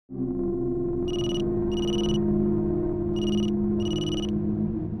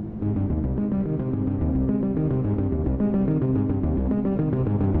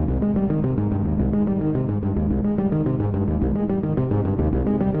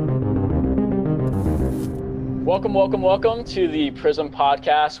Welcome to the Prism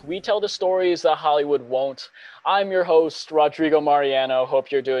Podcast. We tell the stories that Hollywood won't. I'm your host, Rodrigo Mariano.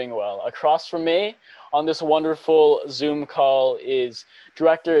 Hope you're doing well. Across from me on this wonderful Zoom call is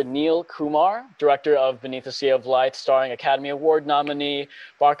director Neil Kumar, director of Beneath the Sea of Light, starring Academy Award nominee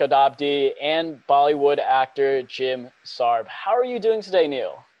Barkhad Abdi, and Bollywood actor Jim Sarb. How are you doing today,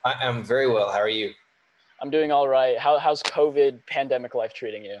 Neil? I am very well. How are you? I'm doing all right. How's COVID pandemic life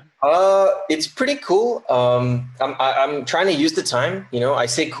treating you? It's pretty cool. I'm trying to use the time. I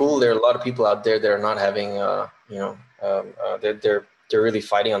say cool. There are a lot of people out there that are not having. They're really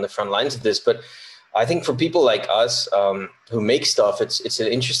fighting on the front lines of this. But I think for people like us who make stuff, it's an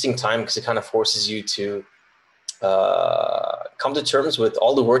interesting time because it kind of forces you to come to terms with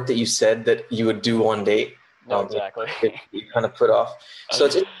all the work that you said that you would do one day. No, exactly. You kind of put off. So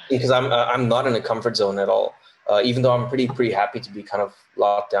it's interesting because I'm not in a comfort zone at all. Even though I'm pretty happy to be kind of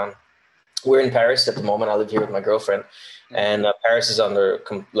locked down. We're in Paris at the moment. I live here with my girlfriend, and Paris is under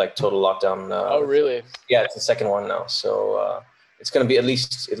total lockdown. Oh, really? Yeah, it's the second one now. So it's going to be at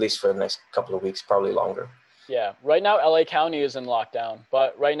least for the next couple of weeks, probably longer. Yeah. Right now, LA County is in lockdown,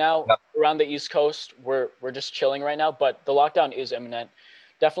 but right now around the East Coast, we're just chilling right now. But the lockdown is imminent.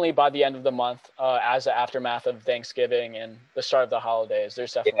 Definitely by the end of the month, as the aftermath of Thanksgiving and the start of the holidays,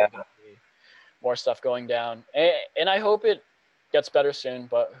 there's definitely going to be more stuff going down. And I hope it gets better soon,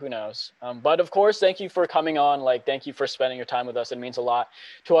 but who knows? But of course, thank you for coming on. Thank you for spending your time with us. It means a lot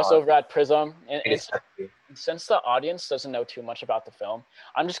to us over at Prism. And since the audience doesn't know too much about the film,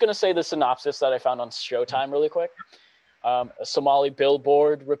 I'm just going to say the synopsis that I found on Showtime really quick. A Somali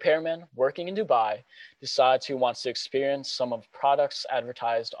billboard repairman working in Dubai decides he wants to experience some of products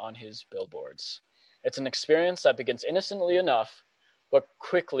advertised on his billboards. It's an experience that begins innocently enough, but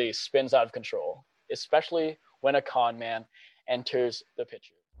quickly spins out of control, especially when a con man enters the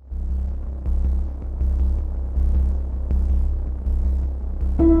picture.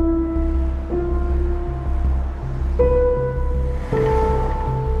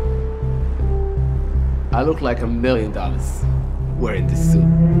 I look like $1 million wearing this suit.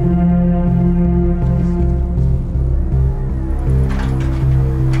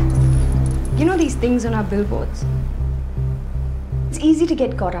 You know these things on our billboards? It's easy to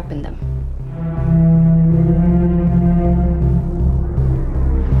get caught up in them.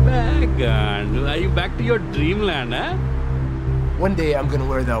 Bagan, are you back to your dreamland, eh? One day I'm gonna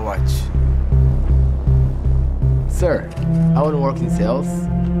wear that watch. Sir, I wanna work in sales.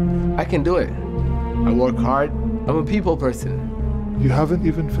 I can do it. I work hard. I'm a people person. You haven't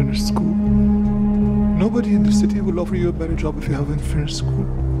even finished school. Nobody in the city will offer you a better job if you haven't finished school.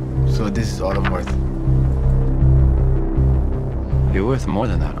 So this is all I'm worth. You're worth more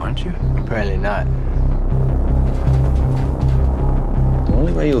than that, aren't you? Apparently not. The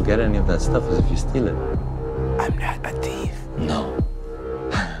only way you'll get any of that stuff is if you steal it. I'm not a thief. No.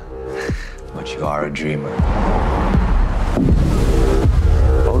 But you are a dreamer.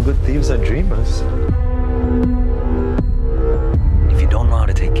 All good thieves are dreamers. If you don't know how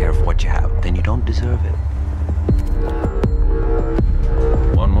to take care of what you have, then you don't deserve it.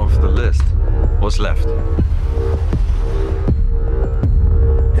 One more for the list. What's left?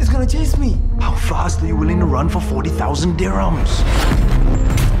 It's gonna chase me. How fast are you willing to run for 40,000 dirhams?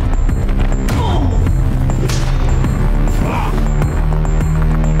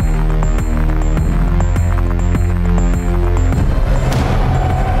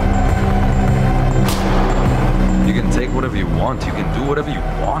 You can take whatever you want. You can do whatever you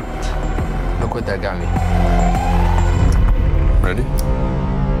want. Look what that got me. Ready?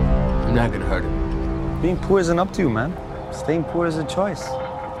 I'm not gonna hurt him. Being poor isn't up to you, man. Staying poor is a choice.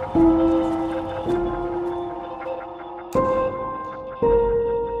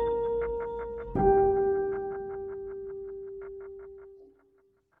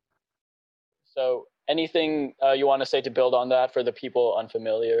 So anything you want to say to build on that for the people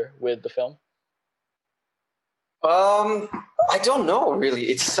unfamiliar with the film? I don't know, really.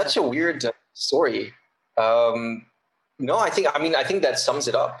 It's such a weird story. No, I think that sums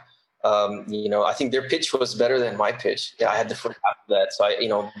it up. I think their pitch was better than my pitch. Yeah, I had the first half of that.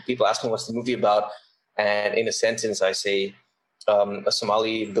 So people ask me what's the movie about, and in a sentence I say a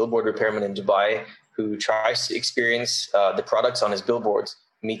Somali billboard repairman in Dubai who tries to experience the products on his billboards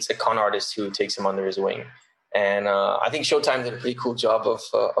meets a con artist who takes him under his wing. And I think Showtime did a pretty cool job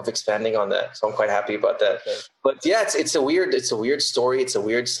of expanding on that. So I'm quite happy about that. Okay. But yeah, it's a weird story. It's a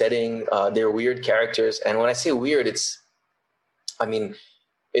weird setting. They're weird characters. And when I say weird, it's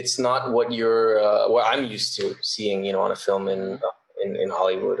not what what I'm used to seeing, on a film in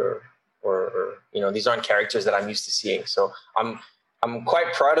Hollywood or these aren't characters that I'm used to seeing. So I'm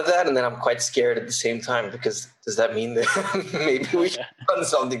quite proud of that, and then I'm quite scared at the same time, because does that mean that maybe we should done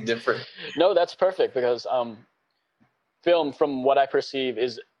something different? No, that's perfect, because film, from what I perceive,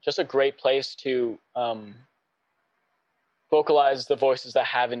 is just a great place to vocalize the voices that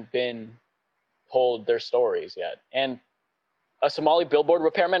haven't been told their stories yet. And a Somali billboard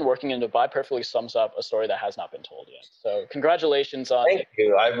repairman working in Dubai perfectly sums up a story that has not been told yet. So congratulations on Thank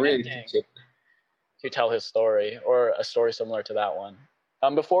you. I really appreciate it. To tell his story, or a story similar to that one.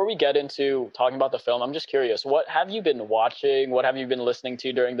 Before we get into talking about the film, I'm just curious, what have you been watching? What have you been listening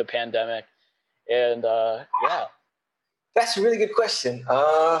to during the pandemic? And yeah. That's a really good question.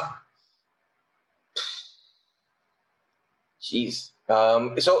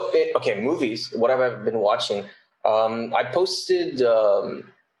 Okay, movies. What have I been watching? I posted, I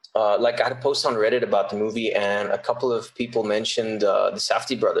had a post on Reddit about the movie, and a couple of people mentioned the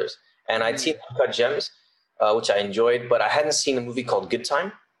Safdie brothers. And I'd seen Uncut Gems, which I enjoyed, but I hadn't seen a movie called Good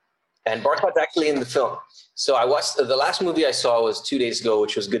Time. And Barkat's actually in the film. So I watched, the last movie I saw was 2 days ago,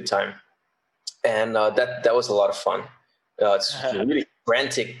 which was Good Time. And that was a lot of fun. It's really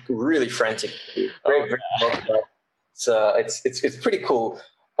frantic. It's pretty cool.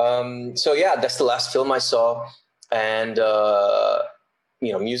 So yeah, that's the last film I saw. And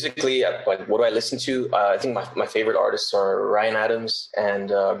musically, like, what do I listen to? I think my favorite artists are Ryan Adams and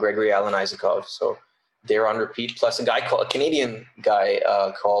Gregory Alan Isakov. So they're on repeat. Plus a Canadian guy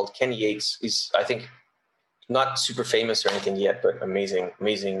called Kenny Yates. He's, I think, not super famous or anything yet, but amazing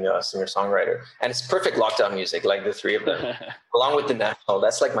singer-songwriter. And it's perfect lockdown music, like the three of them, along with The National.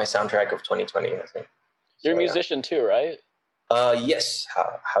 That's like my soundtrack of 2020, I think. You're a musician too, right? Yes.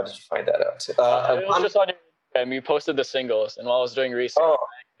 How did you find that out? It was just on your Instagram. You posted the singles, and while I was doing research, I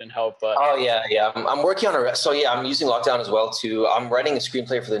couldn't help but. Oh yeah. I'm working on I'm using lockdown as well too. I'm writing a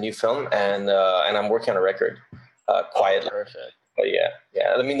screenplay for the new film, and I'm working on a record quietly. Oh, perfect. But yeah.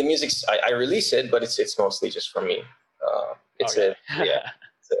 I mean, the music's I release it, but it's mostly just for me.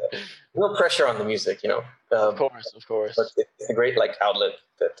 No pressure on the music, Of course. But it's a great outlet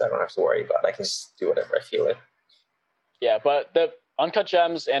that I don't have to worry about. I can just do whatever I feel like. Yeah, but the Uncut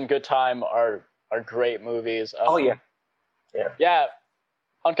Gems and Good Time are great movies. Yeah.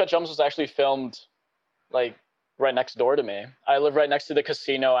 Uncut Gems was actually filmed right next door to me. I live right next to the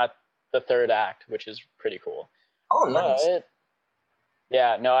casino at the third act, which is pretty cool. Oh, nice.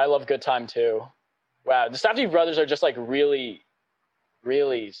 I love Good Time too. Wow, the Safdie brothers are just really,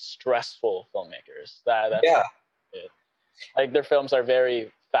 really stressful filmmakers. That's it. Like, their films are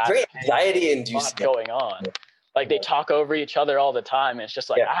very fast. Very anxiety-inducing. Going on. Like, they talk over each other all the time. And it's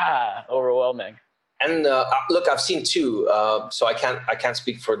just overwhelming. And look, I've seen two, so I can't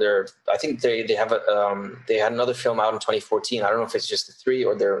speak for their. I think they have they had another film out in 2014. I don't know if it's just the three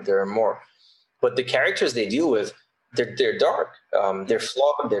or there are more, but the characters they deal with, they're dark, they're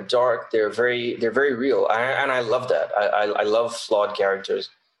flawed, they're dark, they're very real, and I love that. I love flawed characters.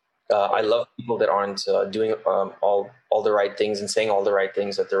 I love people that aren't doing all the right things and saying all the right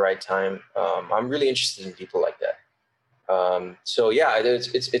things at the right time. I'm really interested in people like that. So yeah,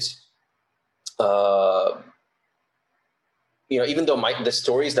 it's. Even though the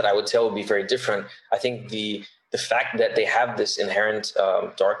stories that I would tell would be very different, I think the fact that they have this inherent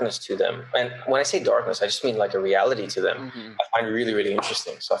darkness to them, and when I say darkness, I just mean like a reality to them, I find really, really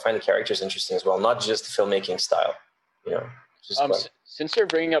interesting. So I find the characters interesting as well, not just the filmmaking style. Since you're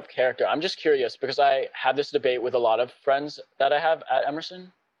bringing up character, I'm just curious, because I have this debate with a lot of friends that I have at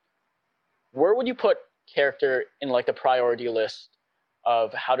Emerson. Where would you put character in the priority list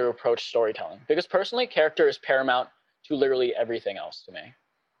of how to approach storytelling? Because personally, character is paramount to literally everything else to me.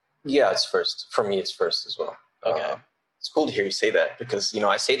 Yeah, it's first. For me, it's first as well. Okay. It's cool to hear you say that, because,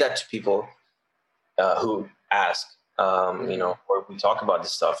 I say that to people who ask, or we talk about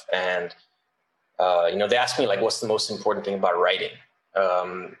this stuff, and, they ask me, what's the most important thing about writing?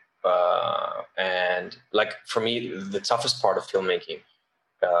 And for me, the toughest part of filmmaking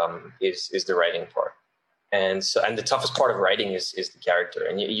is the writing part. And the toughest part of writing is the character,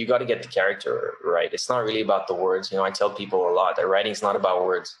 and you got to get the character right. It's not really about the words. I tell people a lot that writing's not about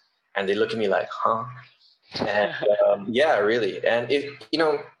words, and they look at me like, huh? And yeah, really. And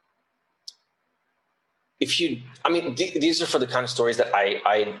these are for the kind of stories that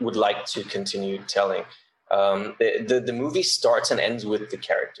I would like to continue telling. The movie starts and ends with the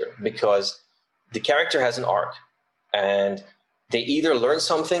character, because the character has an arc, and they either learn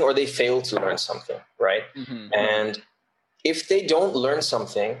something or they fail to learn something, right? Mm-hmm. And if they don't learn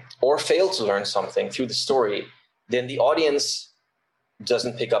something or fail to learn something through the story, then the audience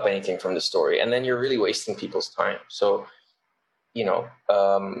doesn't pick up anything from the story. And then you're really wasting people's time. So, a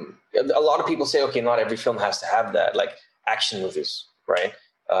lot of people say, okay, not every film has to have that, like action movies. right?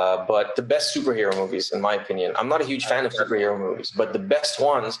 But the best superhero movies, in my opinion, I'm not a huge fan of superhero movies, but the best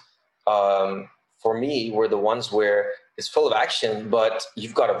ones for me were the ones where it's full of action, but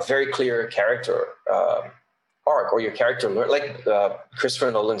you've got a very clear character arc, or your character like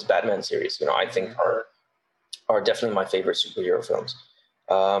Christopher Nolan's Batman series. You know, I think are definitely my favorite superhero films.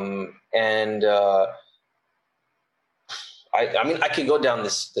 I mean, I could go down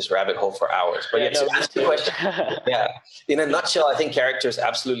this rabbit hole for hours, but to answer the question, in a nutshell, I think character is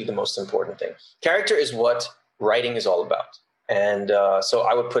absolutely the most important thing. Character is what writing is all about. And so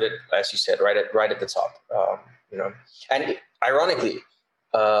I would put it, as you said, right at the top, you know. And ironically,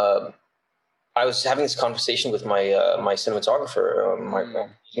 I was having this conversation with my my cinematographer,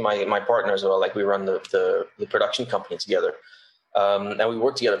 my partner as well. Like, we run the production company together, and we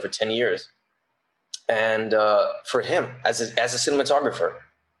worked together for 10 years. And for him, as a cinematographer,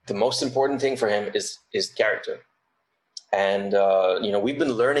 the most important thing for him is character. And you know, we've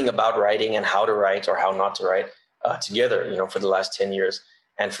been learning about writing and how to write or how not to write together, you know, for the last 10 years.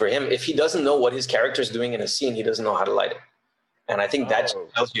 And for him, if he doesn't know what his character is doing in a scene, he doesn't know how to light it. And I think that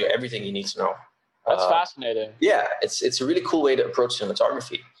tells you everything you need to know. That's fascinating. Yeah, it's a really cool way to approach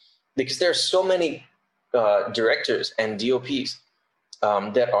cinematography, because there are so many directors and DOPs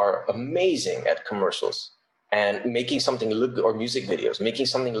that are amazing at commercials and making something look good, or music videos, making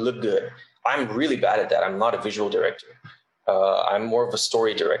something look good. I'm really bad at that. I'm not a visual director. I'm more of a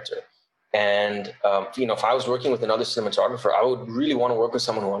story director. And, you know, if I was working with another cinematographer, I would really want to work with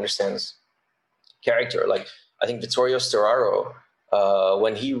someone who understands character. Like, I think Vittorio Storaro,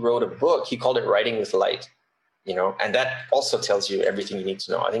 when he wrote a book, he called it Writing with Light, you know, and that also tells you everything you need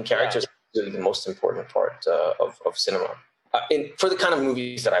to know. I think character is really the most important part of cinema. For the kind of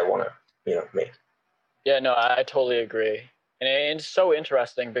movies that I want to, you know, make. Yeah, no, I totally agree. And it's so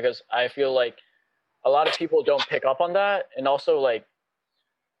interesting because I feel like a lot of people don't pick up on that. And also, like,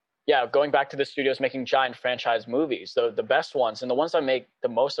 going back to the studios making giant franchise movies, the best ones and the ones that make the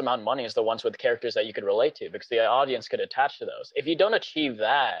most amount of money is the ones with characters that you could relate to, because the audience could attach to those. If you don't achieve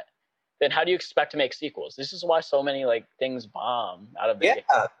that, then how do you expect to make sequels? This is why so many like things bomb out of the game.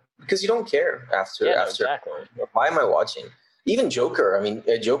 Because you don't care after. Exactly. Why am I watching? Even Joker. I mean,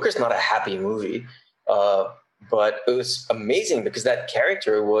 Joker's not a happy movie, but it was amazing because that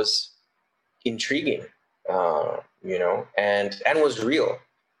character was intriguing, you know, and was real,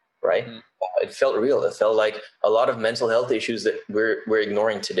 right? It felt real. It felt like a lot of mental health issues that we're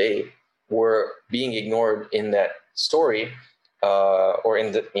ignoring today were being ignored in that story, or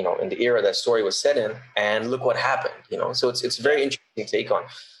in the era that story was set in. And look what happened, you know. So it's a very interesting take on.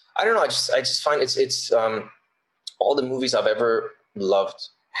 I don't know. I just find it's all the movies I've ever loved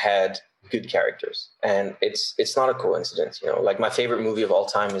had good characters, and it's not a coincidence, you know. Like, my favorite movie of all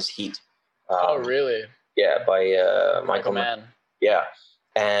time is Heat. Oh, really? Yeah, by Michael Mann. Yeah,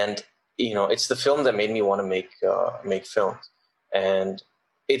 and you know, it's the film that made me want to make films, and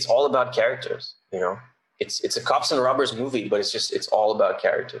it's all about characters. You know, it's a cops and robbers movie, but it's all about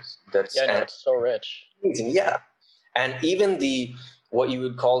characters. It's so rich. Yeah, and even what you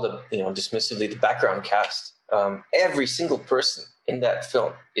would call dismissively the background cast. Every single person in that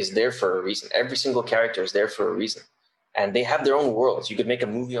film is there for a reason. Every single character is there for a reason, and they have their own worlds. You could make a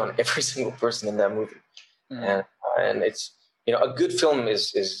movie on every single person in that movie, and it's, you know, a good film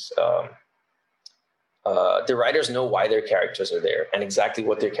is the writers know why their characters are there and exactly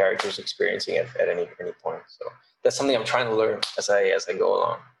what their characters are experiencing at any point. So that's something I'm trying to learn as I go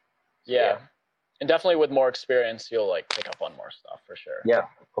along. Yeah. And definitely with more experience, you'll like pick up on more stuff for sure. Yeah.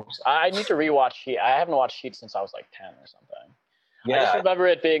 I need to rewatch Heat. I haven't watched Heat since I was like 10 or something. Yeah. I just remember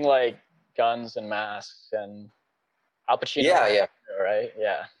it being like guns and masks and Al Pacino. Yeah. Right?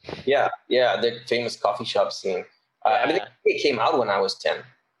 Yeah. Yeah. The famous coffee shop scene. I mean, it came out when I was 10.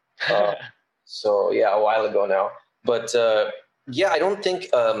 So yeah, a while ago now. But I don't think.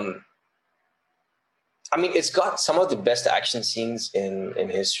 I mean, it's got some of the best action scenes in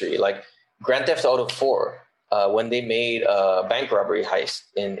history. Like Grand Theft Auto 4, when they made a bank robbery heist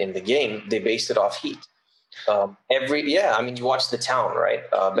in the game, they based it off Heat. I mean, you watch The Town, right?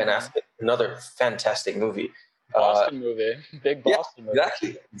 Ben Affleck, another fantastic movie. Boston movie, big Boston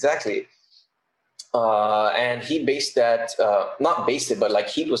movie. Exactly. And he based that, not based it, but like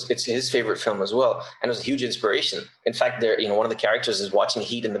it's his favorite film as well, and it was a huge inspiration. In fact, one of the characters is watching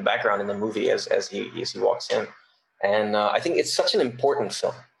Heat in the background in the movie as he walks in, and I think it's such an important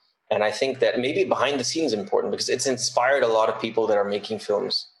film. And I think that maybe behind the scenes important because it's inspired a lot of people that are making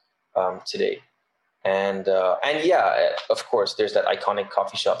films today. And of course, there's that iconic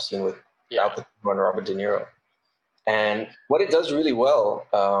coffee shop scene with Al Pacino and Robert De Niro. And what it does really well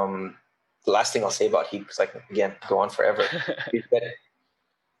the last thing I'll say about Heat, because I can, again, go on forever, is that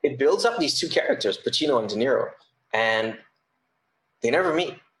it builds up these two characters, Pacino and De Niro, and they never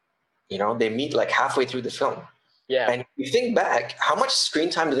meet. You know, they meet like halfway through the film. Yeah. And you think back, how much screen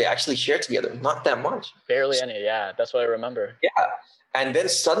time do they actually share together? Not that much. Barely any, yeah. That's what I remember. Yeah. And then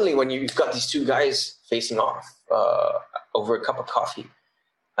suddenly when you've got these two guys facing off over a cup of coffee,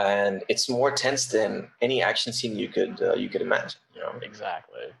 and it's more tense than any action scene you could imagine. You know,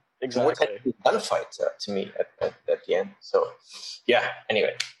 Exactly. It's more tense than a gunfight to me at the end. So, yeah.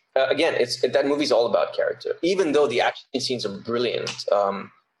 Anyway, again, that movie's all about character. Even though the action scenes are brilliant,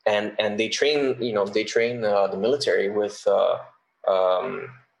 and they train the military with the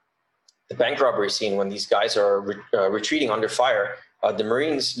bank robbery scene when these guys are retreating under fire. The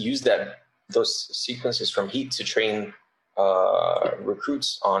Marines use those sequences from Heat to train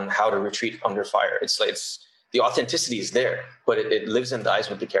recruits on how to retreat under fire. It's the authenticity is there, but it lives and dies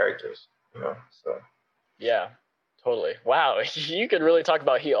with the characters. You know, so yeah, totally. Wow, you could really talk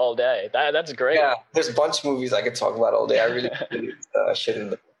about Heat all day. That's great. Yeah, there's a bunch of movies I could talk about all day. I really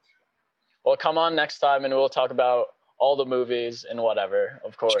shouldn't. Well, come on next time, and we'll talk about all the movies and whatever.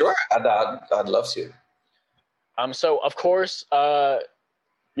 Of course. Sure, I'd love to. So of course,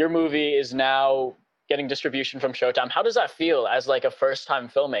 your movie is now getting distribution from Showtime. How does that feel as like a first-time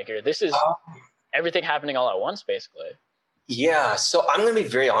filmmaker? This is everything happening all at once, basically. Yeah. So I'm going to be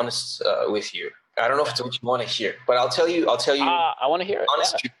very honest with you. I don't know if it's what you want to hear, but I'll tell you. I want to hear it.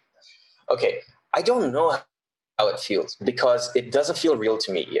 Honest. Yeah. Okay. I don't know how it feels because it doesn't feel real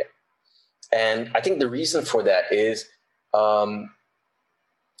to me yet. And I think the reason for that is, I've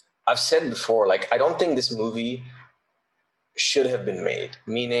said before, like, I don't think this movie should have been made.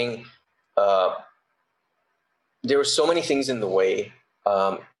 Meaning, there were so many things in the way.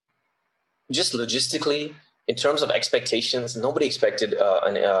 Just logistically, in terms of expectations, nobody expected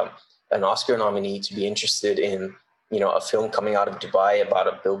an Oscar nominee to be interested in, a film coming out of Dubai about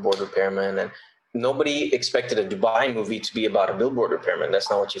a billboard repairman, and nobody expected a Dubai movie to be about a billboard repairman. That's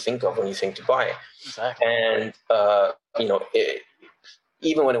not what you think of when you think Dubai. Exactly. And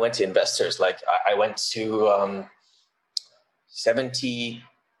even when it went to investors, like I went to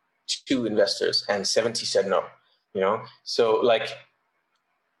 72 investors, and 70 said no. So like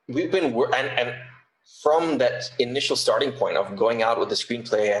we've been and from that initial starting point of going out with the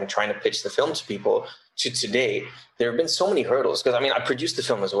screenplay and trying to pitch the film to people to today, there have been so many hurdles. Because I produced the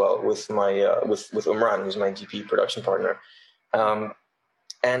film as well with my with Umran, who's my DP production partner,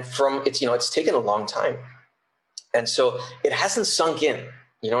 and from it's taken a long time, and so it hasn't sunk in.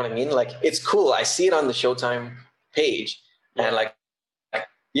 You know what I mean? Like, it's cool. I see it on the Showtime page, and like,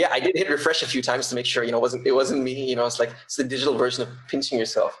 yeah, I did hit refresh a few times to make sure it wasn't me. It's like it's the digital version of pinching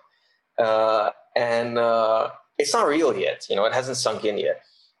yourself, and it's not real yet. It hasn't sunk in yet,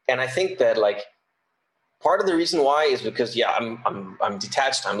 and I think that like part of the reason why is because I'm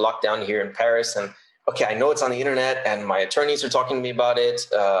detached. I'm locked down here in Paris, and okay, I know it's on the internet, and my attorneys are talking to me about it.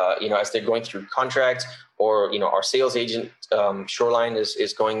 As they're going through contracts, or our sales agent Shoreline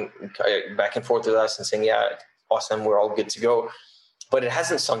is going back and forth with us and saying, yeah, awesome, we're all good to go. But it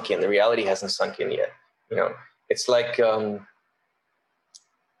hasn't sunk in. The reality hasn't sunk in yet. It's like I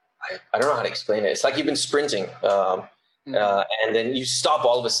don't know how to explain it. It's like you've been sprinting, and then you stop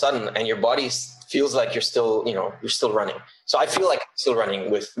all of a sudden, and your body feels like you're still running. So I feel like I'm still running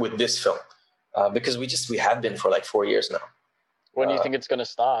with this film because we have been for like 4 years now. When do you think it's going to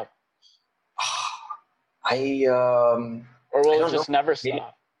stop? Or will it just never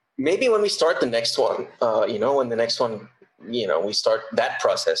stop? Maybe when we start the next one, when the next one, we start that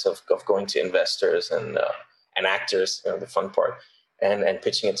process of going to investors and actors, the fun part, and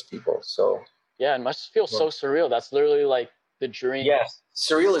pitching it to people. So yeah, it must feel so surreal. That's literally like the dream. Yes,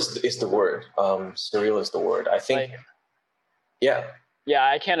 surreal is the word. Surreal is the word. I think. Yeah. Yeah,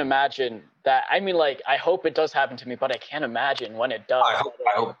 I can't imagine that. I hope it does happen to me, but I can't imagine when it does. I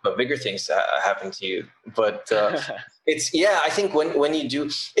hope bigger things happen to you. But I think when you do,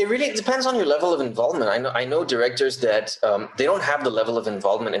 it really depends on your level of involvement. I know directors that they don't have the level of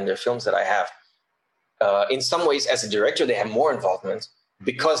involvement in their films that I have. In some ways, as a director, they have more involvement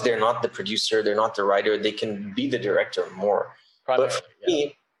because they're not the producer, they're not the writer. They can be the director more. But for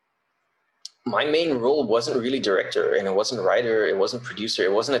me, my main role wasn't really director, and it wasn't writer, it wasn't producer,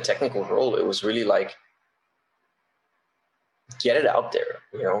 it wasn't a technical role. It was really like, get it out there,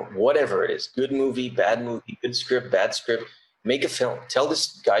 whatever it is, good movie, bad movie, good script, bad script, make a film, tell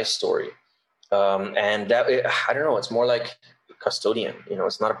this guy's story. And that, I don't know, it's more like custodian,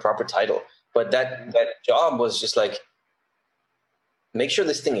 it's not a proper title, but that job was just like, make sure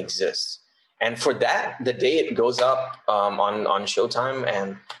this thing exists. And for that, the day it goes up on Showtime,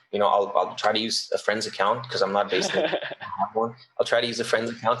 and I'll try to use a friend's account because I'm not based in one. I'll try to use a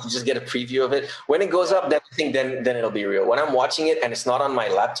friend's account to just get a preview of it. When it goes up, then I think then it'll be real. When I'm watching it and it's not on my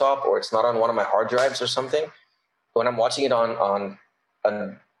laptop or it's not on one of my hard drives or something, when I'm watching it on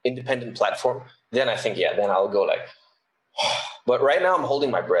an independent platform, then I think then I'll go like. But right now I'm holding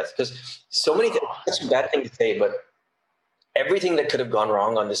my breath because so many things. That's a bad thing to say, but everything that could have gone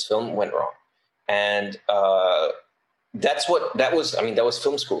wrong on this film went wrong. And that was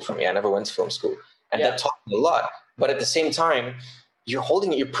film school for me. I never went to film school, and that taught me a lot. But at the same time, you're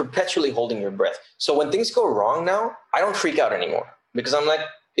perpetually holding your breath. So when things go wrong now, I don't freak out anymore because I'm like,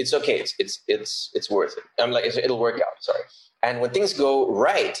 it's okay. It's worth it. I'm like, it'll work out. Sorry. And when things go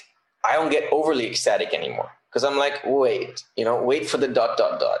right, I don't get overly ecstatic anymore because I'm like, wait for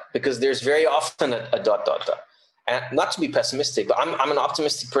the ... because there's very often a ... And not to be pessimistic, but I'm an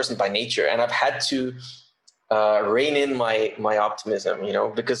optimistic person by nature, and I've had to rein in my optimism,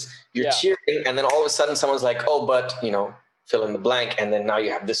 because you're cheering, and then all of a sudden someone's like, oh, but fill in the blank, and then now you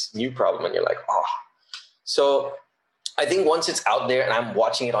have this new problem, and you're like, oh. So I think once it's out there and I'm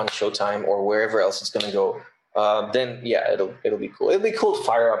watching it on Showtime or wherever else it's going to go, then it'll be cool. It'll be cool to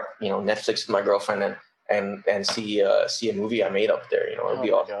fire up Netflix with my girlfriend and see a movie I made up there. It'll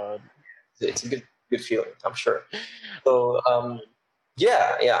be awesome. God. It's a good feeling, I'm sure. So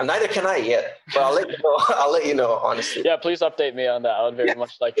neither can I yet, but I'll let you know honestly. Yeah, please update me on that. I would very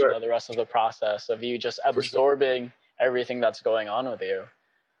much like to know the rest of the process of you just absorbing everything that's going on with you.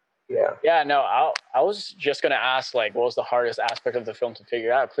 I was just going to ask, what was the hardest aspect of the film to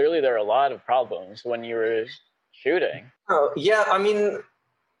figure out? Clearly there are a lot of problems when you were shooting.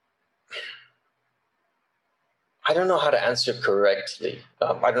 I don't know how to answer correctly.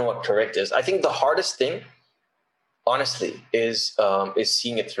 I don't know what correct is. I think the hardest thing, honestly, is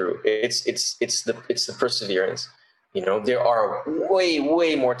seeing it through. It's the perseverance. There are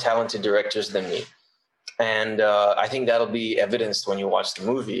way more talented directors than me, and I think that'll be evidenced when you watch the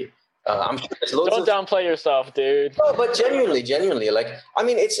movie. I'm sure there's loads Don't downplay yourself, dude. No, but genuinely,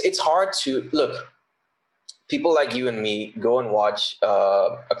 it's hard to look. People like you and me go and watch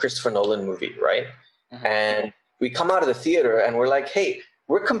a Christopher Nolan movie, right? Mm-hmm. And we come out of the theater and we're like, hey,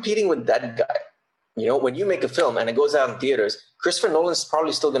 we're competing with that guy. When you make a film and it goes out in theaters, Christopher Nolan's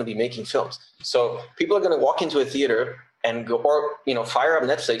probably still going to be making films. So people are going to walk into a theater and go, or, fire up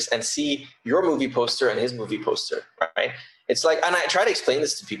Netflix and see your movie poster and his movie poster, right? It's like, and I try to explain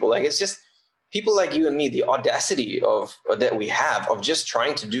this to people, it's just people like you and me, the audacity that we have of just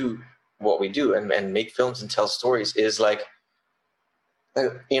trying to do what we do and make films and tell stories is like,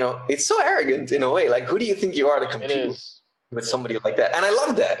 it's so arrogant in a way. Like, who do you think you are to compete with somebody like that? And I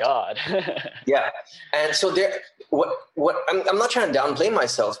love that. God. Yeah. And so I'm not trying to downplay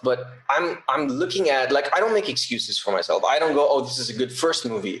myself, but I'm looking at, I don't make excuses for myself. I don't go, oh, this is a good first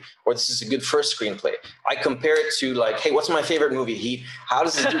movie or this is a good first screenplay. I compare it to hey, what's my favorite movie? Heat. How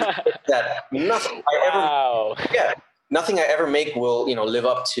does this do that? Nothing I ever make will, live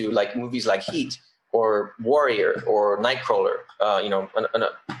up to movies like Heat or Warrior or Nightcrawler,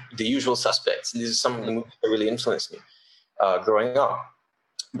 The Usual Suspects. These are some of the movies that really influenced me growing up.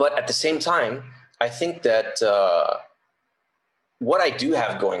 But at the same time, I think that what I do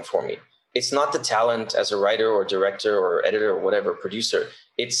have going for me, it's not the talent as a writer or director or editor or whatever, producer.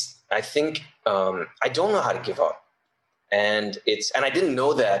 I think I don't know how to give up. And I didn't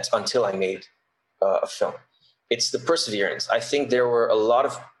know that until I made a film. It's the perseverance. I think there were a lot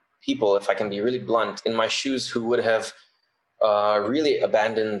of people, if I can be really blunt, in my shoes who would have really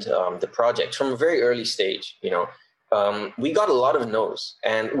abandoned the project from a very early stage. We got a lot of no's,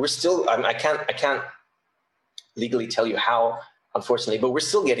 and we're still. I can't legally tell you how, unfortunately, but we're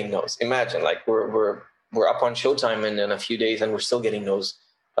still getting no's. Imagine, we're up on Showtime in a few days, and we're still getting no's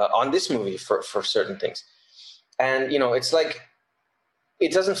on this movie for certain things. And it's like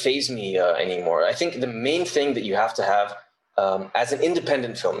it doesn't faze me anymore. I think the main thing that you have to have as an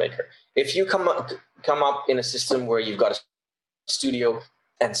independent filmmaker, if you come up in a system where you've got a studio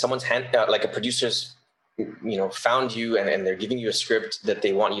and someone's a producer's found you and they're giving you a script that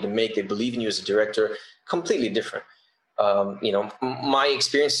they want you to make, they believe in you as a director, completely different. My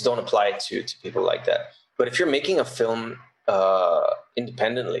experiences don't apply to people like that. But if you're making a film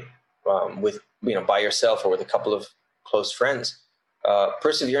independently with by yourself or with a couple of close friends,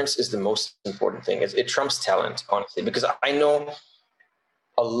 perseverance is the most important thing. It trumps talent, honestly, because I know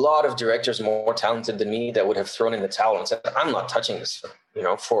a lot of directors more talented than me that would have thrown in the towel and said, I'm not touching this film,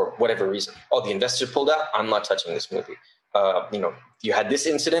 for whatever reason. Oh, the investor pulled out, I'm not touching this movie. You had this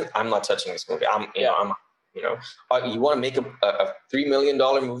incident, I'm not touching this movie. You want to make a $3 million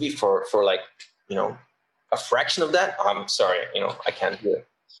movie for like, a fraction of that? I'm sorry, I can't do it.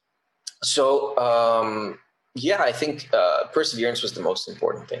 So, I think perseverance was the most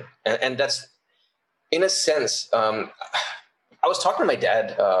important thing. And that's, in a sense, I was talking to my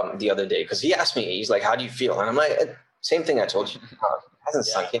dad the other day because he asked me, he's like, how do you feel? And I'm like, same thing I told you. It hasn't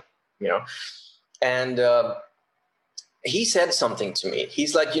sunk in, And he said something to me.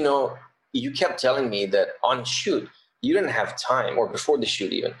 He's like, you kept telling me that on shoot, you didn't have time, or before the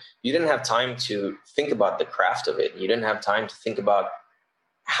shoot even, you didn't have time to think about the craft of it. You didn't have time to think about,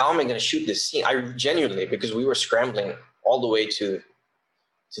 how am I going to shoot this scene? I genuinely, because we were scrambling all the way to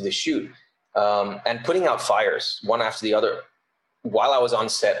the shoot and putting out fires one after the other. While I was on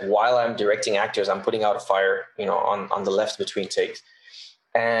set, while I'm directing actors, I'm putting out a fire, on the left between takes.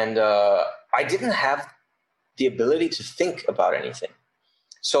 And I didn't have the ability to think about anything.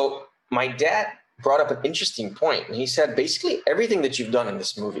 So my dad brought up an interesting point. And he said, basically, everything that you've done in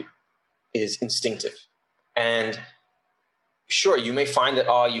this movie is instinctive. And sure, you may find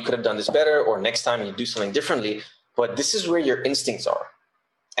that, you could have done this better, or next time you do something differently, but this is where your instincts are.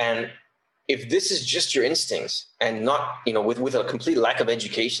 And if this is just your instincts and not, with a complete lack of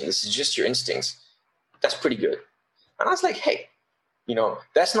education, this is just your instincts, that's pretty good. And I was like, hey,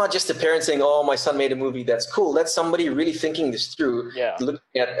 that's not just a parent saying, oh, my son made a movie, that's cool. That's somebody really thinking this through,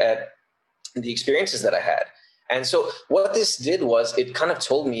 looking at the experiences that I had. And so what this did was it kind of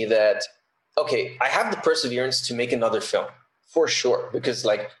told me that, okay, I have the perseverance to make another film for sure, because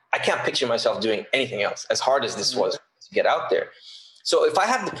like, I can't picture myself doing anything else as hard as this was to get out there. So if I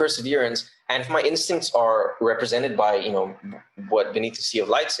have the perseverance and if my instincts are represented by, what Beneath the Sea of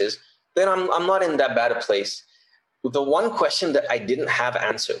Lights is, then I'm not in that bad a place. The one question that I didn't have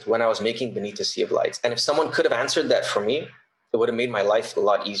answered when I was making Beneath the Sea of Lights, and if someone could have answered that for me, it would have made my life a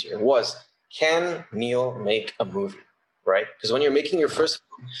lot easier, was, can Neil make a movie, right? Because when you're making your first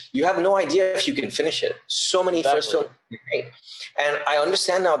film, you have no idea if you can finish it. So many first films you made. And I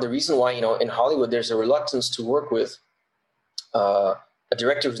understand now the reason why, in Hollywood, there's a reluctance to work with a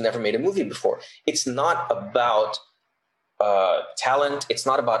director who's never made a movie before. It's not about talent. It's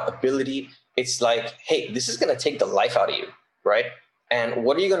not about ability. It's like, hey, this is going to take the life out of you, right? And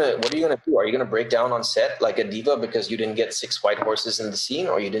what are you gonna do? Are you gonna break down on set like a diva because you didn't get 6 white horses in the scene,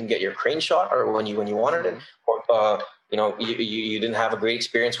 or you didn't get your crane shot, or when you wanted it, or you didn't have a great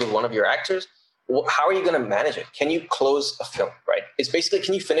experience with one of your actors? How are you gonna manage it? Can you close a film, right? It's basically,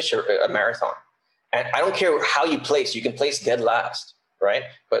 can you finish a marathon? And I don't care how you place. You can place dead last, right?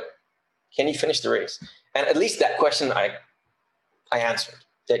 But can you finish the race? And at least that question I answered,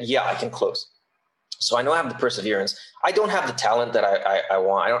 that yeah, I can close. So I know I have the perseverance. I don't have the talent that I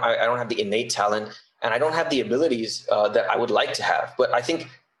want. I don't have the innate talent, and I don't have the abilities that I would like to have. But I think,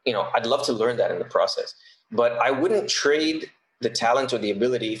 I'd love to learn that in the process. But I wouldn't trade the talent or the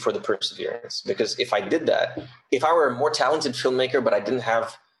ability for the perseverance, because if I did that, if I were a more talented filmmaker, but I didn't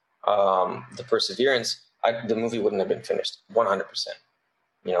have the perseverance, the movie wouldn't have been finished 100%.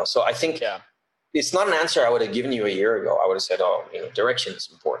 So I think it's not an answer I would have given you a year ago. I would have said, direction is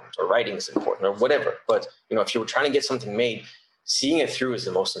important, or writing is important, or whatever. But, if you were trying to get something made, seeing it through is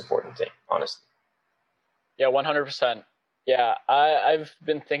the most important thing, honestly. Yeah, 100%. Yeah, I've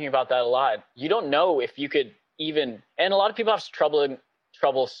been thinking about that a lot. You don't know if you could even, and a lot of people have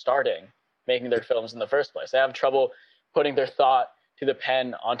trouble starting making their films in the first place. They have trouble putting their thought to the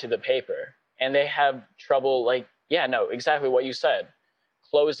pen onto the paper. And they have trouble, exactly what you said,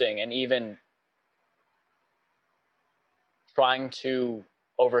 closing and even trying to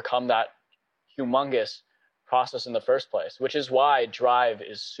overcome that humongous process in the first place, which is why drive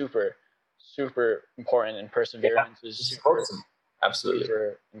is super, super important, and perseverance is super, absolutely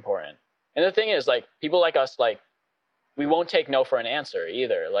super important. And the thing is, people like us, we won't take no for an answer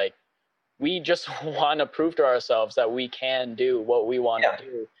either. We just want to prove to ourselves that we can do what we want to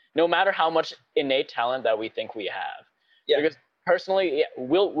do, no matter how much innate talent that we think we have. Because personally,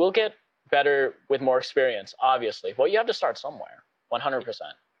 we'll get better with more experience, obviously. Well, you have to start somewhere,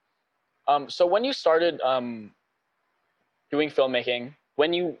 100%. So when you started doing filmmaking,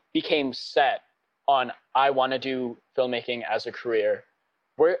 when you became set on, I want to do filmmaking as a career,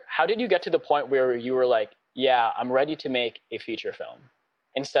 how did you get to the point where you were like, yeah, I'm ready to make a feature film,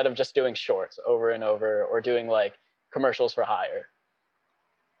 instead of just doing shorts over and over, or doing commercials for hire?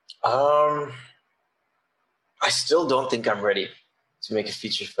 I still don't think I'm ready to make a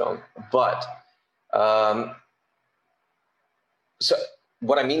feature film, but so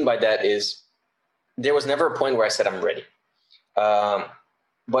what I mean by that is there was never a point where I said I'm ready.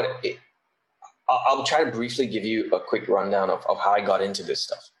 But I'll try to briefly give you a quick rundown of how I got into this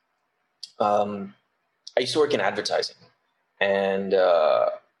stuff. I used to work in advertising, and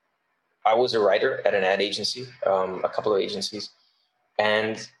I was a writer at an ad agency, a couple of agencies.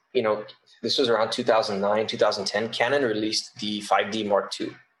 And, this was around 2009, 2010. Canon released the 5D Mark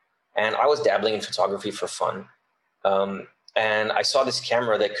II. And I was dabbling in photography for fun. And I saw this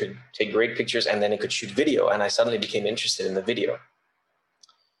camera that could take great pictures and then it could shoot video. And I suddenly became interested in the video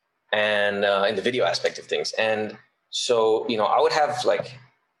and in the video aspect of things. And so, I would have like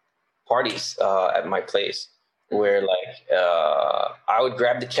parties at my place where I would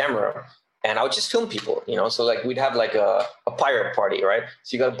grab the camera and I would just film people, so like we'd have like a pirate party, right?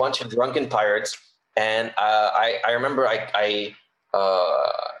 So you got a bunch of drunken pirates. And I remember I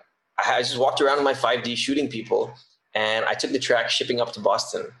just walked around in my 5D shooting people, and I took the track shipping up to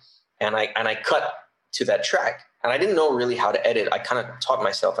Boston, and I cut to that track. And I didn't know really how to edit. I kind of taught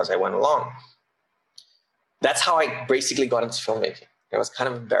myself as I went along. That's how I basically got into filmmaking. It was kind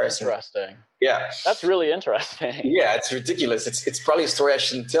of embarrassing. Interesting. Yeah. That's really interesting. Yeah, it's ridiculous. It's probably a story I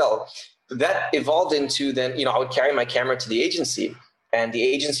shouldn't tell. That evolved into then, I would carry my camera to the agency, and the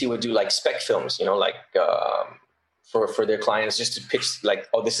agency would do like spec films, for their clients, just to pitch like,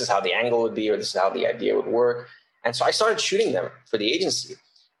 oh, this is how the angle would be, or this is how the idea would work. And so I started shooting them for the agency.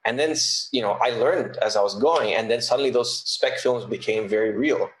 And then, I learned as I was going, and then suddenly those spec films became very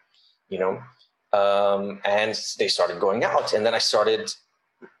real, and they started going out. And then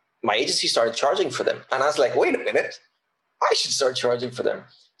my agency started charging for them. And I was like, wait a minute, I should start charging for them.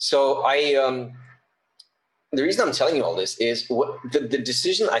 So the reason I'm telling you all this is the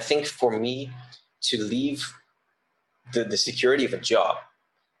decision, I think, for me to leave the security of a job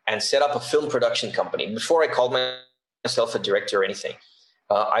and set up a film production company. Before I called myself a director or anything,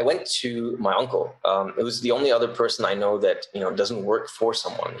 I went to my uncle. It was the only other person I know that, doesn't work for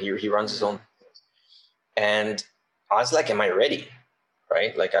someone. He runs his own business. And I was like, am I ready?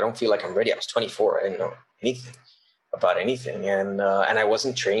 Right? Like, I don't feel like I'm ready. I was 24. I didn't know anything about anything. And I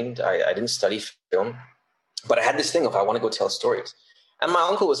wasn't trained. I didn't study film. But I had this thing of, I want to go tell stories. And my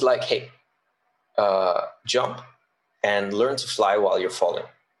uncle was like, hey, jump and learn to fly while you're falling.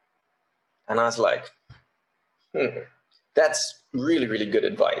 And I was like, that's really, really good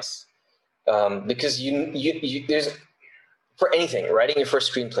advice. Because there's, for anything, writing your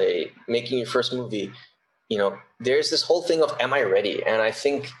first screenplay, making your first movie, there's this whole thing of, am I ready? And I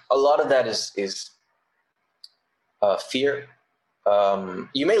think a lot of that is fear.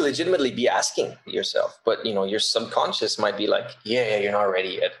 You may legitimately be asking yourself, but your subconscious might be like, yeah, you're not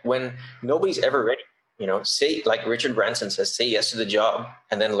ready yet, when nobody's ever ready. Say, like Richard Branson says, say yes to the job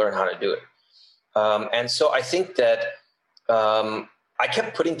and then learn how to do it. And so I think that I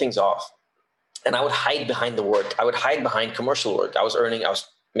kept putting things off, and I would hide behind the work. I would hide behind commercial work. I was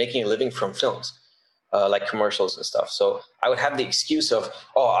making a living from films, like commercials and stuff. So I would have the excuse of,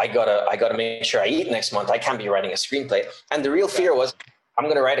 oh, I gotta make sure I eat next month. I can't be writing a screenplay. And the real fear was, I'm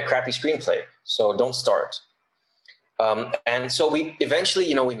going to write a crappy screenplay, so don't start. And so we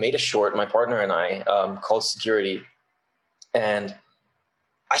eventually, we made a short, my partner and I, called Security. And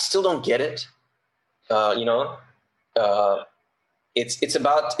I still don't get it. It's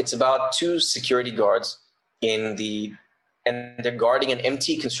about two security guards and they're guarding an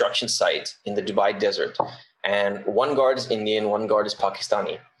empty construction site in the Dubai desert. And one guard is Indian, one guard is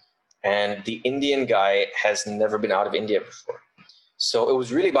Pakistani. And the Indian guy has never been out of India before. So it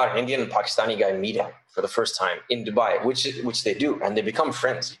was really about an Indian and Pakistani guy meeting for the first time in Dubai, which they do, and they become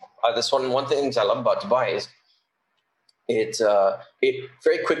friends. That's one of the things I love about Dubai is it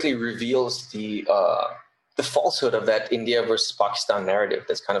very quickly reveals the falsehood of that India versus Pakistan narrative.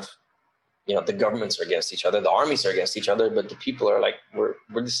 That's kind of, the governments are against each other, the armies are against each other, but the people are like, we're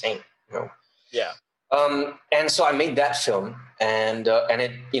the same, Yeah. And so I made that film, and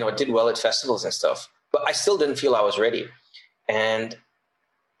it, it did well at festivals and stuff, but I still didn't feel I was ready. And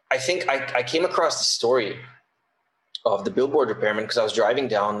I think I came across the story of the billboard repairman because I was driving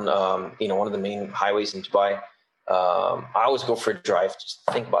down, one of the main highways in Dubai. I always go for a drive just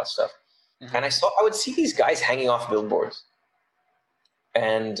to think about stuff. Mm-hmm. And I would see these guys hanging off billboards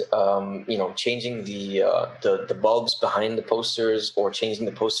and, changing the bulbs behind the posters or changing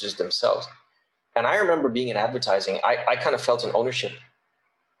the posters themselves. And I remember being in advertising, I kind of felt an ownership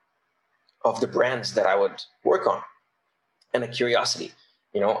of the brands that I would work on and a curiosity.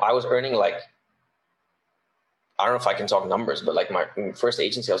 I was earning I don't know if I can talk numbers, but like my first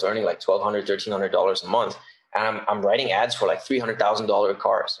agency, I was earning like $1,200, $1,300 a month. And I'm writing ads for like $300,000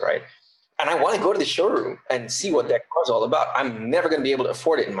 cars, right? And I want to go to the showroom and see what that car's all about. I'm never going to be able to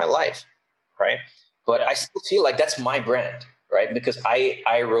afford it in my life, right? But I still feel like that's my brand, right? Because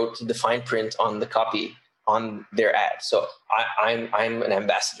I wrote the fine print on the copy on their ad. So I'm an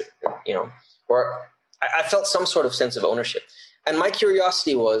ambassador, Or I felt some sort of sense of ownership. And my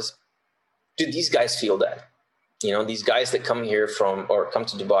curiosity was, do these guys feel that? You know, these guys that come here come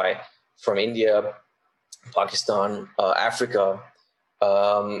to Dubai from India, Pakistan, Africa,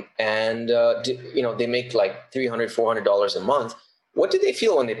 they make like $300, $400 a month. What do they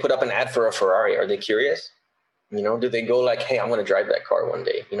feel when they put up an ad for a Ferrari? Are they curious? You know, do they go like, hey, I'm going to drive that car one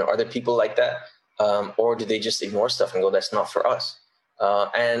day? You know, are there people like that? Or do they just ignore stuff and go, that's not for us?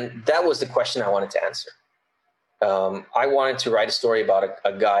 And that was the question I wanted to answer. I wanted to write a story about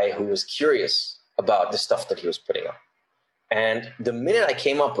a guy who was curious about the stuff that he was putting up. And the minute I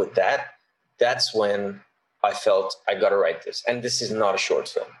came up with that, that's when I felt I got to write this. And this is not a short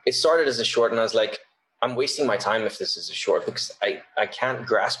film. It started as a short, and I was like, I'm wasting my time if this is a short, because I can't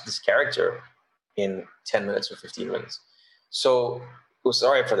grasp this character in 10 minutes or 15 minutes. So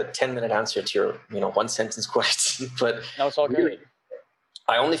sorry for the 10-minute answer to your, one sentence question, but no, it's all good.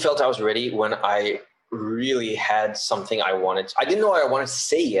 I only felt I was ready when I really had something I wanted. I didn't know what I wanted to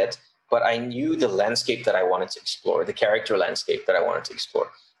say yet, but I knew the landscape that I wanted to explore, the character landscape that I wanted to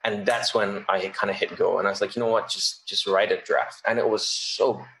explore. And that's when I kind of hit go. And I was like, you know what, just write a draft. And it was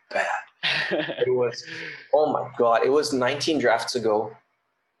so bad. It was, oh my God, it was 19 drafts ago.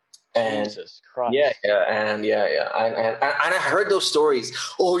 And Jesus Christ. Yeah. And I heard those stories.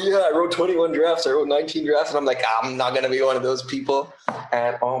 Oh yeah, I wrote 21 drafts. I wrote 19 drafts. And I'm like, I'm not going to be one of those people.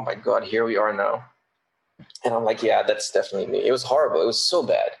 And oh my God, here we are now. And I'm like, yeah, that's definitely me. It was horrible. It was so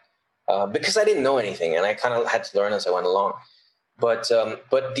bad because I didn't know anything. And I kind of had to learn as I went along. But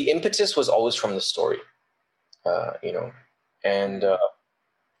the impetus was always from the story, and you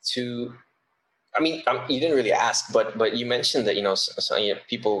didn't really ask, but you mentioned that,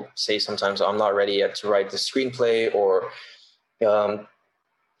 people say sometimes, I'm not ready yet to write the screenplay, or I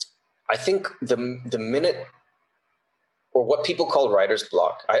think the minute, or what people call writer's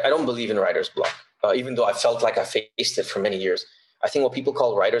block. I don't believe in writer's block, even though I felt like I faced it for many years. I think what people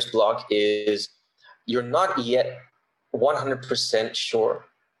call writer's block is you're not yet 100% sure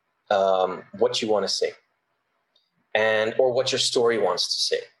what you want to say, or what your story wants to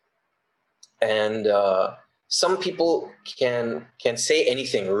say. And some people can say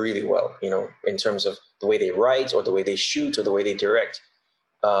anything really well, in terms of the way they write or the way they shoot or the way they direct.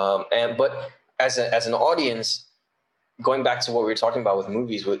 But as an audience, going back to what we were talking about with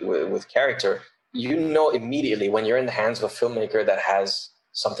movies, with character, immediately when you're in the hands of a filmmaker that has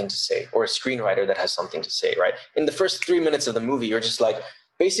something to say, or a screenwriter that has something to say, right? In the first 3 minutes of the movie, you're just like,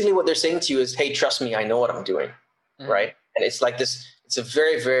 basically what they're saying to you is, hey, trust me, I know what I'm doing, right? And it's like this, it's a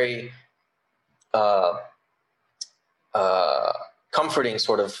very, very comforting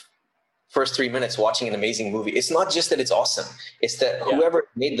sort of first 3 minutes watching an amazing movie. It's not just that it's awesome. It's that whoever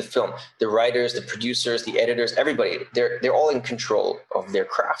made the film, the writers, the producers, the editors, everybody, they're all in control of their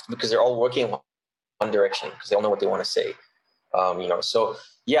craft because they're all working in one direction because they all know what they want to say. So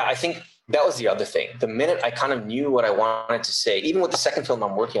yeah, I think that was the other thing. The minute I kind of knew what I wanted to say, even with the second film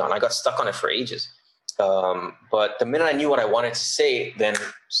I'm working on, I got stuck on it for ages. But the minute I knew what I wanted to say, then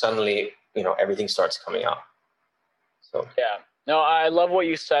suddenly, everything starts coming out. So yeah, no, I love what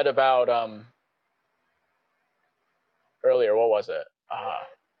you said about earlier. What was it?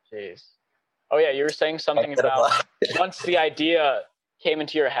 Jeez. Oh yeah, you were saying something about once the idea came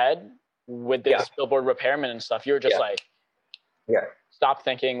into your head with this billboard repairman and stuff, you were just like, stop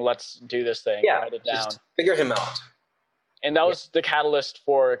thinking, let's do this thing, write it down. Just figure him out. And that was the catalyst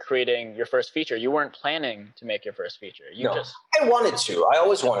for creating your first feature. You weren't planning to make your first feature. I wanted to. I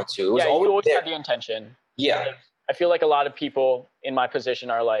always wanted to. It was you always always there. had the intention. Yeah. I feel like a lot of people in my position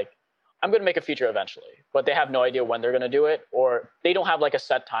are like, I'm going to make a feature eventually, but they have no idea when they're going to do it, or they don't have like a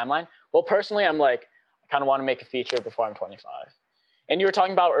set timeline. Well, personally, I'm like, I kind of want to make a feature before I'm 25. And you were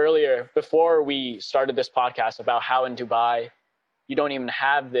talking about earlier, before we started this podcast, about how in Dubai, you don't even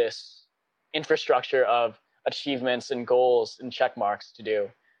have this infrastructure of achievements and goals and check marks to do.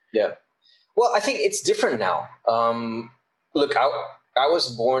 Yeah. Well, I think it's different now. Look, I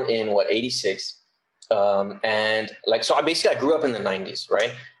was born in 86. And so I grew up in the 90s,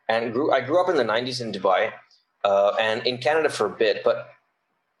 right? And I grew up in the 90s in Dubai, and in Canada for a bit, but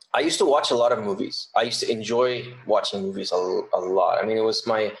I used to watch a lot of movies. I used to enjoy watching movies a lot. I mean, it was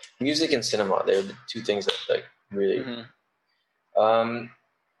my music and cinema. They're the two things that really,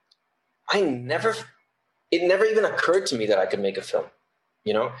 it never even occurred to me that I could make a film,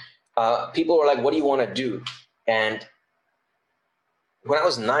 people were like, what do you want to do? And when I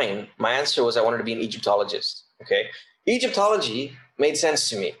was 9, my answer was I wanted to be an Egyptologist. Okay. Egyptology made sense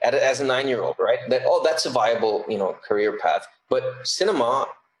to me as a 9-year-old, right? That's a viable, career path, but cinema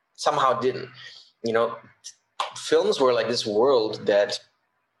somehow didn't. Films were like this world that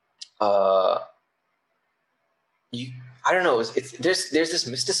I don't know. There's this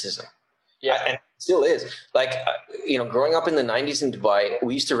mysticism. Yeah. And it still is. Like, growing up in the 90s in Dubai,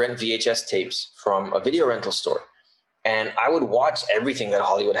 we used to rent VHS tapes from a video rental store. And I would watch everything that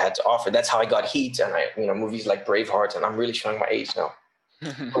Hollywood had to offer. That's how I got Heat and movies like Braveheart. And I'm really showing my age now.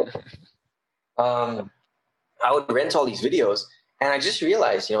 I would rent all these videos. And I just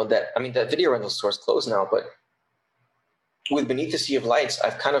realized, that video rental store is closed now. But with Beneath the Sea of Lights,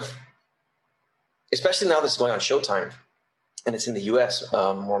 I've kind of, especially now this is going on Showtime, and it's in the US,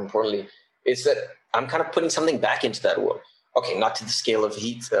 more importantly, is that I'm kind of putting something back into that world. Okay, not to the scale of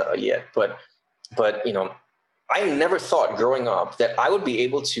Heat yet, but I never thought growing up that I would be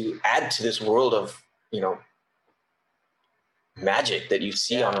able to add to this world of, magic that you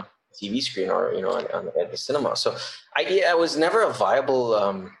see on a TV screen or, at the cinema. So it was never a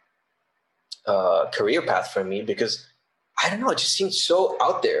viable career path for me because, I don't know, it just seemed so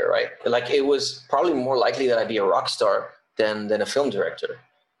out there, right? Like it was probably more likely that I'd be a rock star than a film director.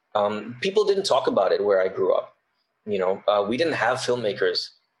 People didn't talk about it where I grew up. We didn't have filmmakers.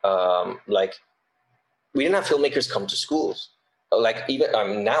 We didn't have filmmakers come to schools. Like even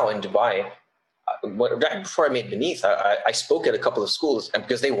now in Dubai, right before I made Beneath, I spoke at a couple of schools, and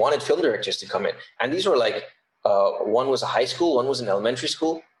because they wanted film directors to come in. And these were like, one was a high school, one was an elementary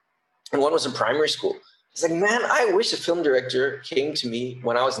school, and one was a primary school. It's like, man, I wish a film director came to me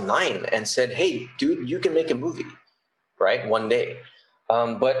when I was 9 and said, hey, dude, you can make a movie, right? One day.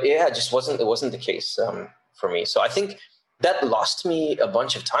 But yeah, it wasn't the case for me. So I think that lost me a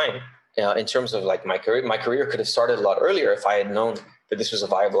bunch of time in terms of like my career. My career could have started a lot earlier if I had known that this was a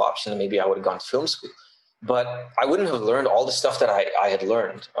viable option, and maybe I would have gone to film school. But I wouldn't have learned all the stuff that I had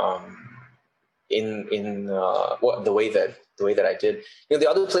learned the way that I did. The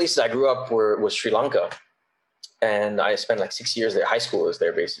other places I grew up was Sri Lanka, and I spent like 6 years there. High school was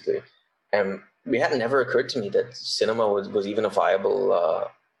there basically, and it had never occurred to me that cinema was even a viable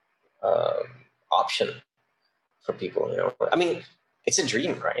option for people. I mean, it's a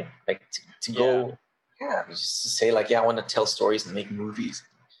dream, right? Like to go, just to say like, I want to tell stories and make movies.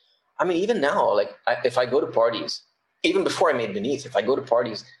 I mean, even now, like if I go to parties, even before I made Beneath, if I go to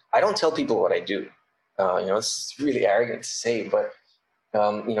parties, I don't tell people what I do. It's really arrogant to say, but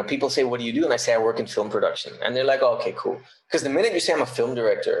people say, what do you do? And I say, I work in film production. And they're like, oh, okay, cool. Because the minute you say I'm a film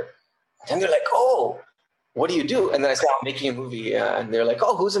director, then they're like, oh, what do you do? And then I say, I'm making a movie. And they're like,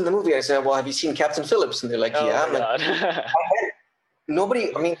 oh, who's in the movie? I say, well, have you seen Captain Phillips? And they're like, yeah. I'm like,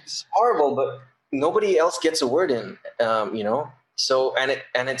 nobody, I mean, it's horrible, but nobody else gets a word in, So, and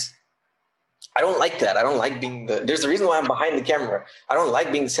it's, I don't like that. I don't like being there's a reason why I'm behind the camera. I don't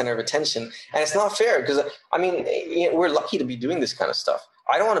like being the center of attention. And it's not fair because, I mean, we're lucky to be doing this kind of stuff.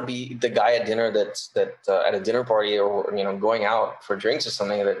 I don't want to be the guy at dinner that at a dinner party or, going out for drinks or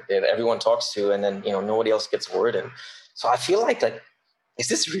something that everyone talks to and then, nobody else gets a word in. So I feel like, is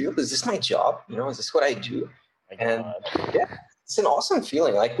this real? Is this my job? Is this what I do? And yeah, it's an awesome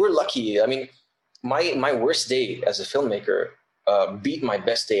feeling. Like we're lucky. I mean, my worst day as a filmmaker beat my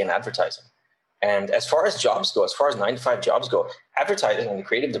best day in advertising. And as far as jobs go, as far as 9-to-5 jobs go, advertising in the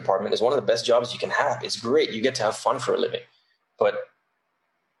creative department is one of the best jobs you can have. It's great. You get to have fun for a living. But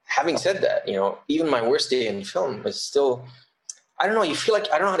having said that, even my worst day in film is still, I don't know, you feel like,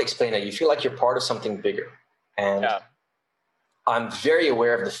 I don't know how to explain it. You feel like you're part of something bigger. And I'm very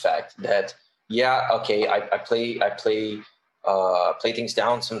aware of the fact that, I play things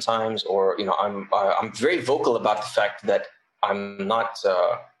down sometimes, or, I'm very vocal about the fact that I'm not,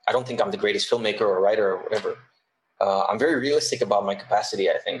 I don't think I'm the greatest filmmaker or writer or whatever. I'm very realistic about my capacity,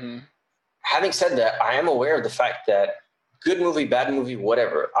 I think. Mm-hmm. Having said that, I am aware of the fact that good movie, bad movie,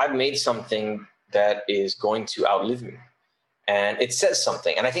 whatever, I've made something that is going to outlive me. And it says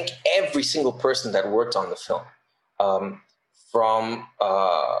something. And I think every single person that worked on the film, from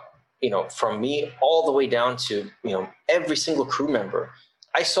me all the way down to, every single crew member,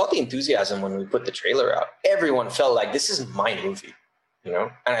 I saw the enthusiasm when we put the trailer out. Everyone felt like this is my movie.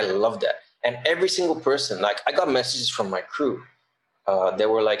 And I love that. And every single person, like I got messages from my crew that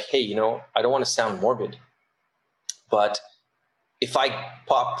were like, hey, I don't want to sound morbid, but if I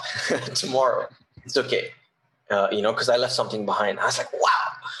pop tomorrow, it's okay. Because I left something behind. I was like,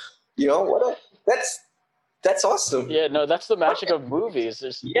 wow, that's awesome. Yeah, no, that's the magic of movies.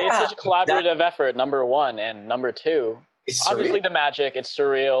 It's such a collaborative effort, number one. And number two, it's obviously the magic, it's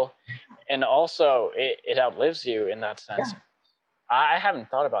surreal. And also it outlives you in that sense. Yeah. I haven't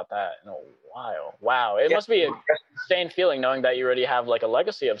thought about that in a while. Wow. It must be an insane feeling knowing that you already have like a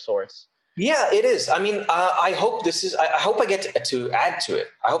legacy of sorts. Yeah, it is. I mean, I hope I hope I get to add to it.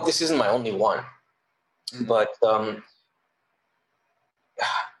 I hope this isn't my only one. But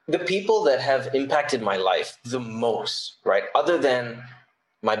the people that have impacted my life the most, right? Other than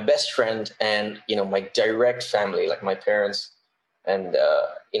my best friend and, my direct family, like my parents, and,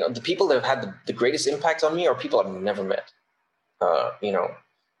 the people that have had the greatest impact on me are people I've never met,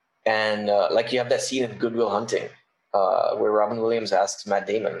 and like you have that scene in Good Will Hunting, where Robin Williams asks Matt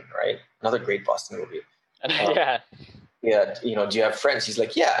Damon, right? Another great Boston movie. Yeah. Yeah, do you have friends? He's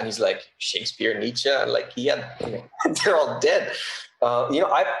like, yeah, and he's like Shakespeare, Nietzsche, and like they're all dead.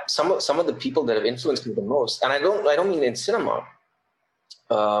 Some of the people that have influenced me the most, and I don't mean in cinema.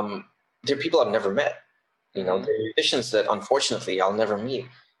 They're people I've never met. They're musicians that unfortunately I'll never meet,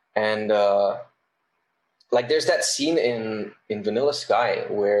 and like there's that scene in Vanilla Sky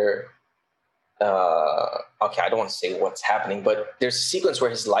where, okay, I don't want to say what's happening, but there's a sequence where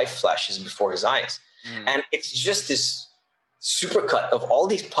his life flashes before his eyes, and it's just this supercut of all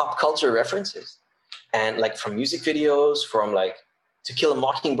these pop culture references, and like from music videos, from like To Kill a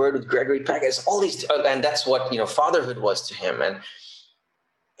Mockingbird with Gregory Peck, it's all these, and that's what fatherhood was to him, and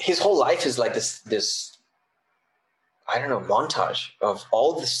his whole life is like this I don't know, montage of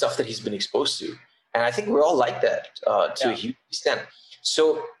all the stuff that he's been exposed to, and I think we're all like that to a huge extent.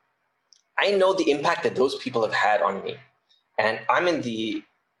 So I know the impact that those people have had on me, and I'm in the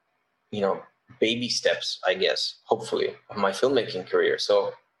baby steps, I guess, hopefully, of my filmmaking career.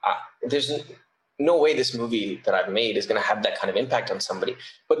 So there's no way this movie that I've made is going to have that kind of impact on somebody,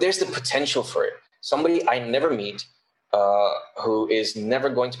 but there's the potential for it. Somebody I never meet, who is never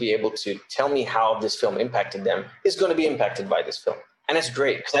going to be able to tell me how this film impacted them, is going to be impacted by this film. And it's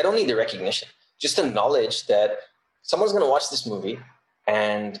great because I don't need the recognition, just the knowledge that someone's going to watch this movie,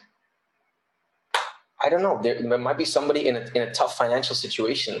 and I don't know, there might be somebody in a tough financial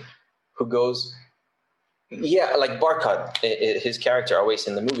situation who goes, yeah, like Barkhad, his character always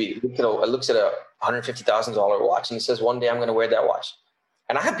in the movie, looks at a $150,000 watch and he says, one day I'm going to wear that watch.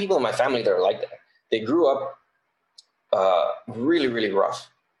 And I have people in my family that are like that. They grew up really, really rough,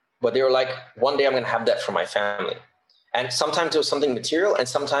 but they were like, one day I'm going to have that for my family. And sometimes it was something material, and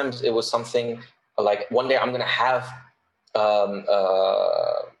sometimes it was something like, one day I'm going to have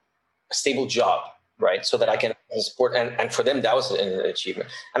a stable job, right? So that I can support, and for them, that was an achievement.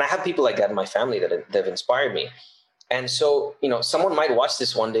 And I have people like that in my family that have inspired me. And so, someone might watch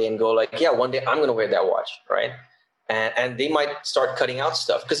this one day and go like, yeah, one day I'm going to wear that watch, right? And they might start cutting out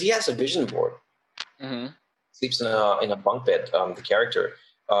stuff because he has a vision board. Mm-hmm. Sleeps in a bunk bed, the character,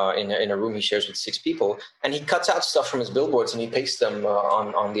 in a room he shares with 6 people, and he cuts out stuff from his billboards and he pastes them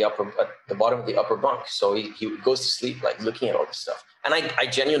on the bottom of the upper bunk. So he goes to sleep like looking at all this stuff. And I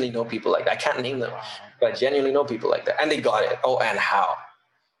genuinely know people like that. I can't name them, but I genuinely know people like that, and they got it. Oh, and how?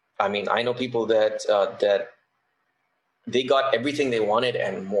 I mean, I know people that they got everything they wanted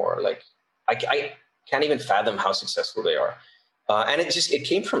and more. Like I can't even fathom how successful they are. And it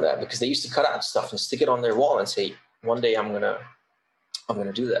came from that, because they used to cut out stuff and stick it on their wall and say, one day I'm gonna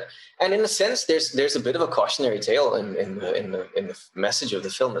do that. And in a sense, there's a bit of a cautionary tale in the message of the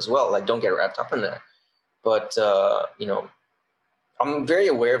film as well. Like, don't get wrapped up in that. But I'm very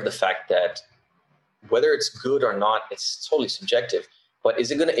aware of the fact that whether it's good or not, it's totally subjective. But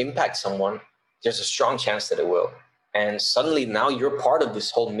is it going to impact someone? There's a strong chance that it will. And suddenly now you're part of this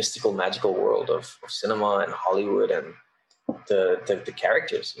whole mystical, magical world of cinema and Hollywood and the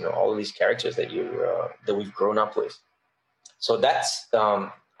characters. All of these characters that we've grown up with. So that's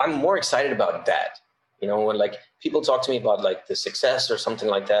I'm more excited about that. When like people talk to me about like the success or something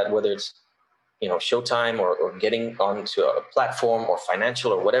like that, whether it's Showtime or getting onto a platform or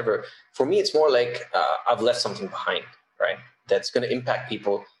financial or whatever. For me, it's more like I've left something behind, right? That's going to impact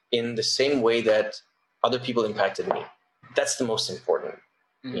people in the same way that other people impacted me. That's the most important,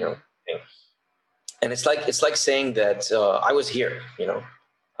 thing. And it's like saying that I was here.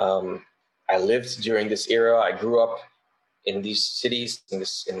 I lived during this era. I grew up in these cities, in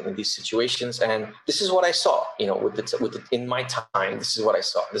these situations, and this is what I saw. In my time, this is what I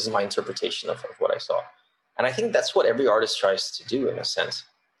saw. This is my interpretation of what I saw, and I think that's what every artist tries to do in a sense,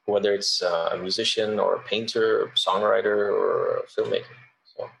 whether it's a musician or a painter, or songwriter, or a filmmaker.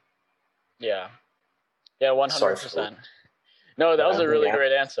 So, yeah, 100%. No, that was a really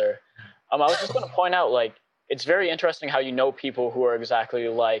great answer. I was just going to point out, like, it's very interesting how people who are exactly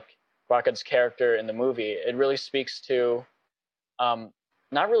like Barkhad's character in the movie. It really speaks to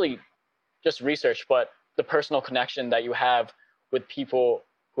not really just research, but the personal connection that you have with people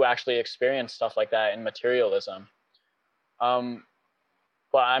who actually experience stuff like that in materialism. But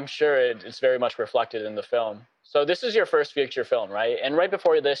I'm sure it's very much reflected in the film. So this is your first feature film, right? And right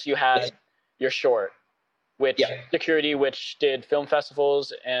before this, you had your short, Security, which did film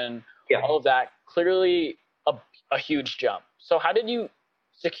festivals and all of that. Clearly a huge jump. So how did you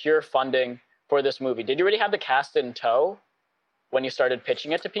secure funding for this movie? Did you already have the cast in tow when you started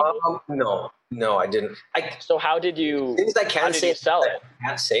pitching it to people? No, I didn't. So how did you? Things I can't say. Sell it? I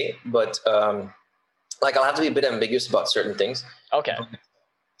can't say, but like I'll have to be a bit ambiguous about certain things. Okay.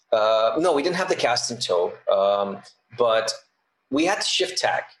 No, we didn't have the cast in tow, but we had to shift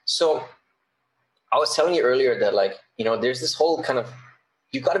tack. So I was telling you earlier that, like, you know, there's this whole kind of,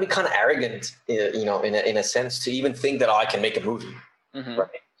 you've got to be kind of arrogant, you know, in a sense, to even think that, oh, I can make a movie,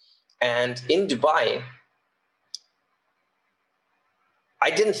 right? And in Dubai, I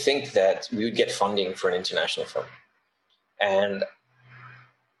didn't think that we would get funding for an international film. And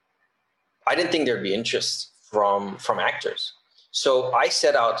I didn't think there'd be interest from actors. So I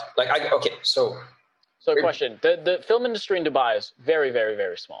set out, like, So question, the film industry in Dubai is very, very,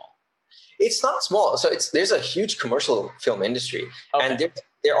 very small. It's not small. So there's a huge commercial film industry, and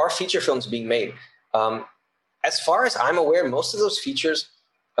there are feature films being made. As far as I'm aware, most of those features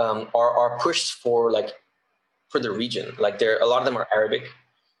are pushed for the region. Like a lot of them are Arabic.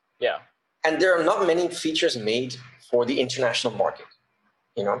 Yeah. And there are not many features made for the international market,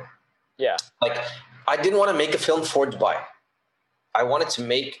 you know? Yeah. Like, I didn't want to make a film for Dubai. I wanted to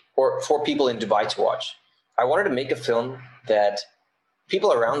make, or for people in Dubai to watch. I wanted to make a film that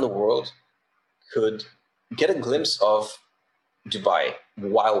people around the world could get a glimpse of Dubai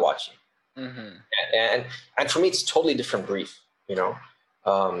while watching. And for me, it's a totally different brief, you know?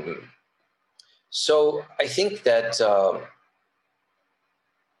 So I think that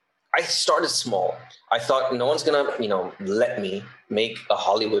I started small. I thought no one's gonna, you know, let me make a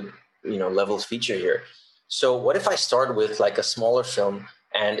Hollywood, you know, level feature here. So what if I start with like a smaller film?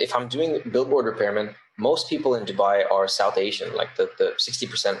 And if I'm doing billboard repairman, most people in Dubai are South Asian, like the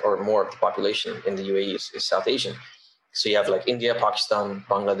 60% or more of the population in the UAE is South Asian. So you have like India, Pakistan,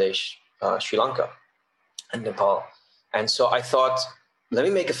 Bangladesh, Sri Lanka, and Nepal. And so I thought, let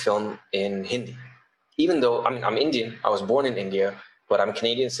me make a film in Hindi. Even though I'm Indian, I was born in India, but I'm a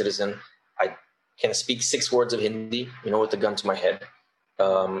Canadian citizen. I can speak 6 words of Hindi, you know, with a gun to my head.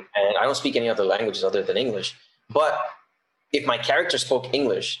 And I don't speak any other languages other than English. But if my character spoke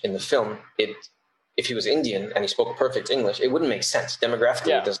English in the film, if he was Indian and he spoke perfect English, it wouldn't make sense.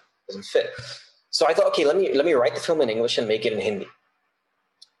 Demographically, it doesn't fit. So I thought, okay, let me write the film in English and make it in Hindi.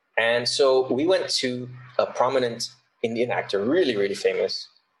 And so we went to a prominent Indian actor, really, really famous,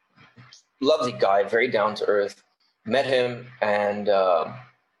 lovely guy, very down to earth. Met him, and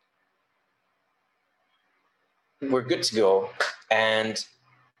we're good to go. And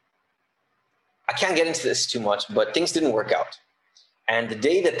I can't get into this too much, but things didn't work out. And the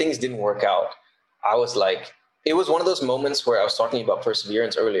day that things didn't work out, I was like, it was one of those moments where I was talking about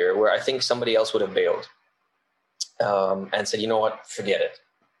perseverance earlier, where I think somebody else would have bailed and said, you know what, forget it.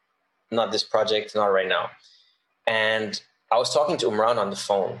 Not this project, not right now. And I was talking to Umran on the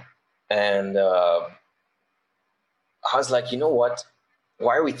phone, and I was like, you know what?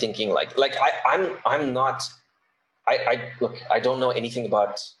 Why are we thinking like I'm not. Look, I don't know anything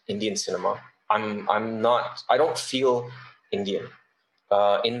about Indian cinema. I don't feel Indian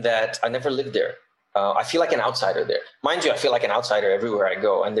in that I never lived there. I feel like an outsider there. Mind you, I feel like an outsider everywhere I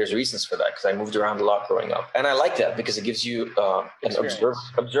go, and there's reasons for that because I moved around a lot growing up, and I like that because it gives you an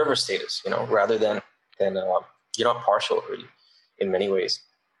observer status, you know, rather than you're not partial really in many ways.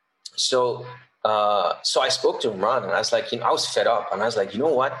 So I spoke to Umran, and I was like, you know, I was fed up, and I was like, you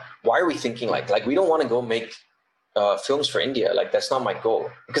know what? Why are we thinking like we don't want to go make films for India? Like, that's not my goal,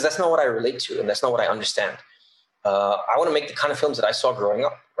 because that's not what I relate to, and that's not what I understand. I want to make the kind of films that I saw growing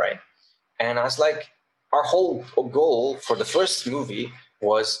up, right? And I was like, our whole goal for the first movie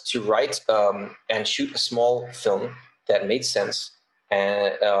was to write and shoot a small film that made sense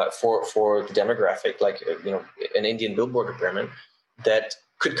and for the demographic, like, you know, an Indian billboard repairman that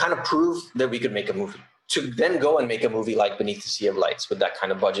could kind of prove that we could make a movie, to then go and make a movie like Beneath the Sea of Lights with that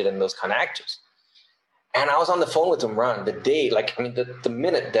kind of budget and those kind of actors. And I was on the phone with Umran the day, like, I mean, the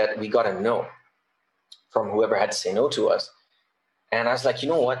minute that we got a no from whoever had to say no to us. And I was like, you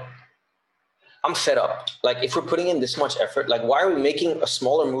know what? I'm fed up. Like, if we're putting in this much effort, like, why are we making a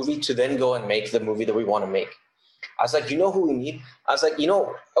smaller movie to then go and make the movie that we want to make? I was like, you know who we need? I was like, you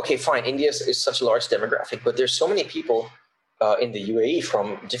know, okay, fine. India is such a large demographic, but there's so many people in the UAE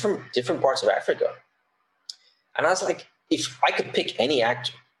from different parts of Africa. And I was like, if I could pick any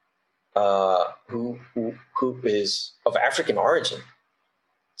actor who is of African origin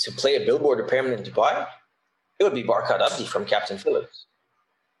to play a billboard repairman in Dubai, it would be Barkhad Abdi from Captain Phillips.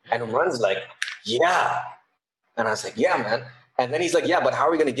 And Umran's like, yeah. And I was like, yeah, man. And then he's like, yeah, but how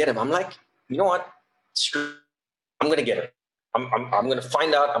are we going to get him? I'm like, you know what? Screw. I'm going to get him. I'm going to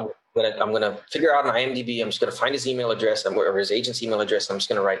find out. I'm going to figure out on IMDb. I'm just going to find his email address or his agent's email address. I'm just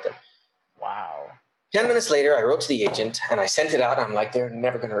going to write them. Wow. 10 minutes later, I wrote to the agent and I sent it out. I'm like, they're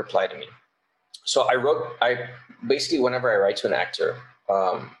never going to reply to me. So I basically, whenever I write to an actor,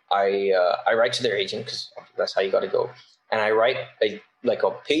 I write to their agent because that's how you got to go. And I write a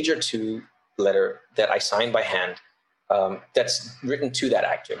page or two letter that I sign by hand. That's written to that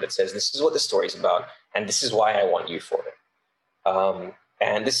actor that says, this is what the story's about. And this is why I want you for it.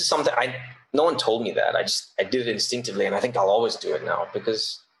 And this is something no one told me that. I did it instinctively. And I think I'll always do it now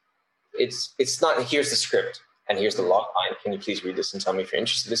because it's not, here's the script and here's the log line. Can you please read this and tell me if you're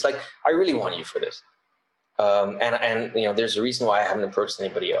interested? It's like, I really want you for this. And there's a reason why I haven't approached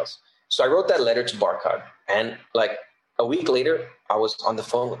anybody else. So I wrote that letter to Barkhad, and like a week later, I was on the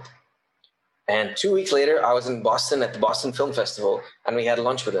phone with him. And 2 weeks later, I was in Boston at the Boston Film Festival, and we had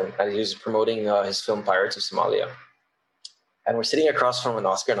lunch with him. And he was promoting his film Pirates of Somalia. And we're sitting across from an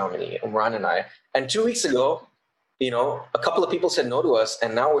Oscar nominee, Umran and I. And 2 weeks ago, a couple of people said no to us,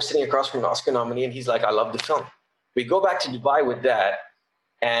 and now we're sitting across from an Oscar nominee, and he's like, I love the film. We go back to Dubai with that,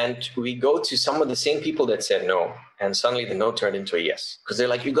 and we go to some of the same people that said no, and suddenly the no turned into a yes. Because they're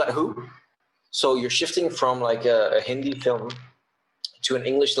like, you got who? So you're shifting from like a Hindi film to an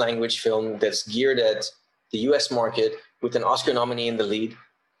English language film that's geared at the US market with an Oscar nominee in the lead,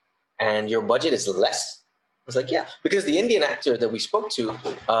 and your budget is less. I was like, yeah, because the Indian actor that we spoke to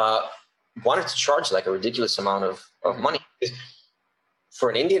wanted to charge like a ridiculous amount of money. For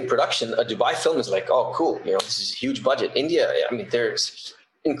an Indian production, a Dubai film is like, oh, cool, this is a huge budget. India, I mean, there's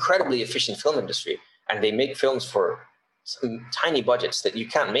incredibly efficient film industry, and they make films for some tiny budgets that you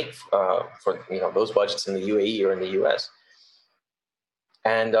can't make for those budgets in the UAE or in the US.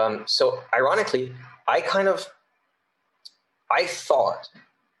 And so ironically, I thought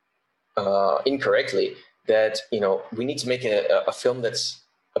incorrectly that, we need to make a film that's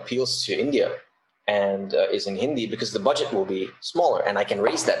appeals to India and is in Hindi because the budget will be smaller and I can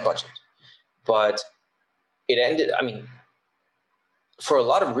raise that budget. But it ended, for a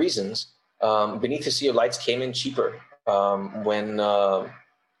lot of reasons, Beneath the Sea of Lights came in cheaper when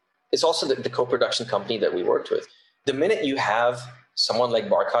it's also the co-production company that we worked with. The minute you have someone like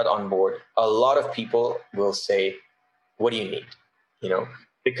Barkhad on board, a lot of people will say, what do you need?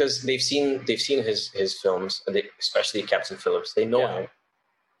 Because they've seen his films, especially Captain Phillips. They know him.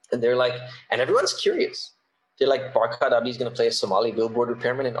 And they're like, and everyone's curious. They're like, Barkhad Abdi is going to play a Somali billboard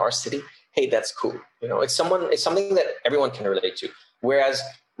repairman in our city. Hey, that's cool. It's something that everyone can relate to. Whereas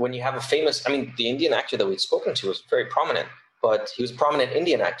when you have a famous, the Indian actor that we'd spoken to was very prominent, but he was a prominent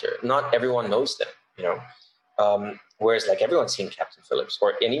Indian actor. Not everyone knows them, whereas like everyone's seen Captain Phillips,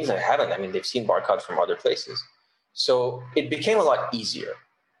 and even if they haven't, they've seen Barkhad from other places. So it became a lot easier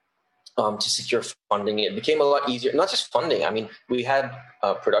to secure funding. It became a lot easier, not just funding. We had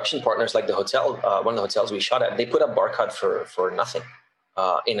production partners like the hotel, one of the hotels we shot at. They put up Barkhad for nothing.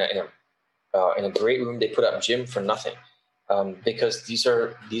 In a great room, they put up Jim for nothing, because these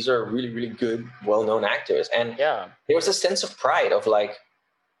are really, really good, well-known actors. And there was a sense of pride of like,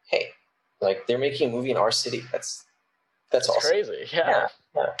 hey, like they're making a movie in our city. That's awesome. Crazy, yeah.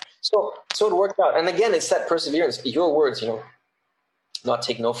 So it worked out. And again, it's that perseverance. Your words, not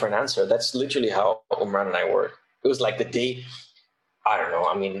take no for an answer. That's literally how Umran and I work. It was like the day, I don't know.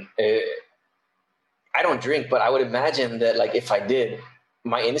 I don't drink, but I would imagine that like if I did,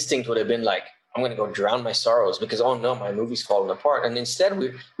 my instinct would have been like, I'm going to go drown my sorrows because, oh no, my movie's falling apart. And instead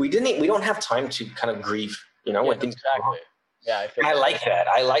we don't have time to kind of grieve, when things go wrong. Yeah, I like that.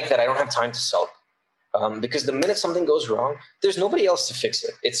 I like that. I don't have time to sulk. Because the minute something goes wrong, there's nobody else to fix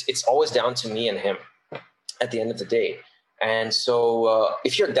it. It's always down to me and him at the end of the day. And so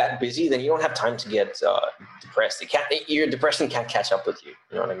if you're that busy, then you don't have time to get depressed. Your depression can't catch up with you.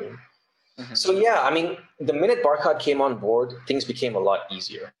 You know what I mean? Mm-hmm. So yeah, the minute Barkhad came on board, things became a lot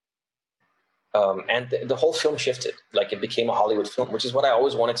easier. And the whole film shifted. Like it became a Hollywood film, which is what I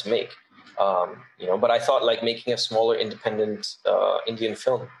always wanted to make. But I thought like making a smaller independent Indian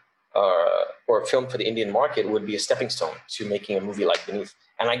film or a film for the Indian market would be a stepping stone to making a movie like Beneath.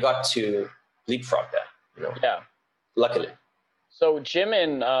 And I got to leapfrog that, Yeah. Luckily. So Jim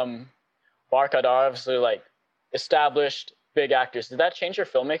and Barkhad are obviously like established big actors. Did that change your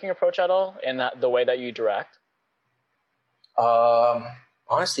filmmaking approach at all in the way that you direct?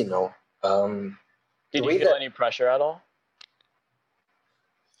 Honestly, no. Did you feel any pressure at all?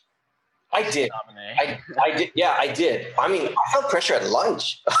 I did. I did. Yeah, I did. I felt pressure at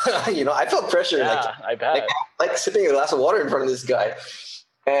lunch. I felt pressure. Yeah, I bet. Like sipping a glass of water in front of this guy.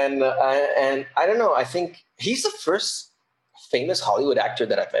 And I don't know. I think he's the first famous Hollywood actor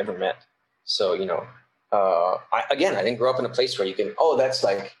that I've ever met. So, I didn't grow up in a place where you can, that's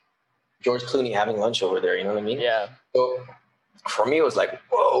like George Clooney having lunch over there. You know what I mean? Yeah. So for me, it was like,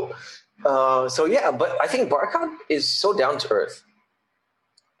 whoa. So yeah, but I think Barkhad is so down to earth,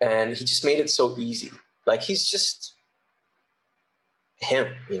 and he just made it so easy. Like he's just him,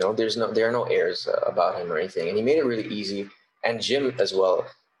 you know. There are no airs about him or anything, and he made it really easy. And Jim as well.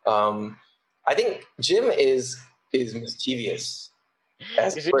 I think Jim is mischievous. He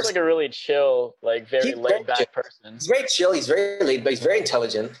seems like a really chill, like very laid back person. He's very chill. He's very laid back. He's very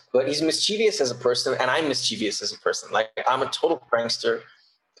intelligent, but he's mischievous as a person, and I'm mischievous as a person. Like I'm a total prankster.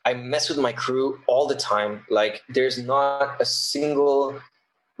 I mess with my crew all the time. Like there's not a single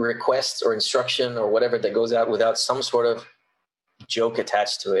request or instruction or whatever that goes out without some sort of joke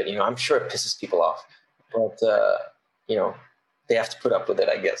attached to it. You know, I'm sure it pisses people off, but you know, they have to put up with it,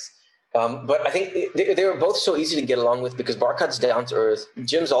 I guess. But I think they were both so easy to get along with because Barkhad's down to earth.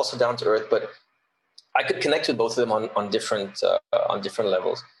 Jim's also down to earth, but I could connect with both of them on different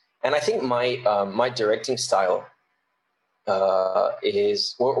levels. And I think my directing style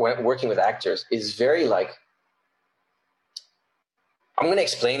is working with actors is very like, I'm going to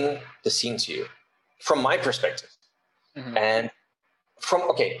explain the scene to you from my perspective. Mm-hmm. And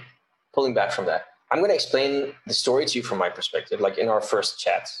pulling back from that, I'm going to explain the story to you from my perspective, like in our first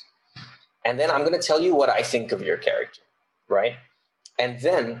chats. And then I'm going to tell you what I think of your character, right? And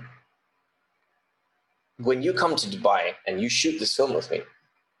then when you come to Dubai and you shoot this film with me,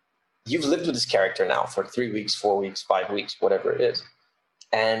 you've lived with this character now for 3 weeks, 4 weeks, 5 weeks, whatever it is.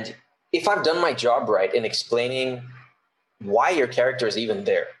 And if I've done my job right in explaining why your character is even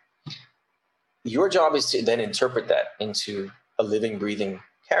there, your job is to then interpret that into a living, breathing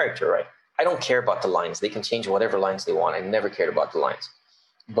character, right? I don't care about the lines. They can change whatever lines they want. I never cared about the lines.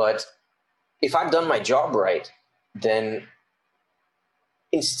 But if I've done my job right, then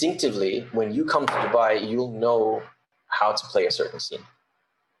instinctively, when you come to Dubai, you'll know how to play a certain scene.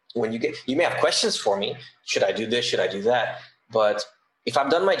 You may have questions for me. Should I do this? Should I do that? But if I've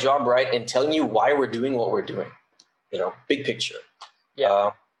done my job right in telling you why we're doing what we're doing, you know, big picture.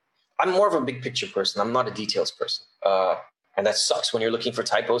 Yeah. I'm more of a big picture person. I'm not a details person. And that sucks when you're looking for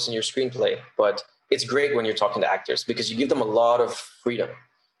typos in your screenplay, but it's great when you're talking to actors because you give them a lot of freedom.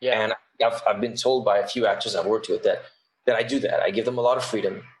 Yeah. And I've been told by a few actors I've worked with that I do that. I give them a lot of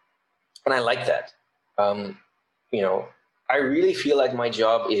freedom, and I like that. You know, I really feel like my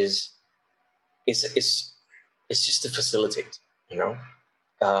job is just to facilitate. You know,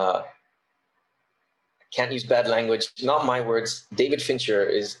 I can't use bad language. Not my words. David Fincher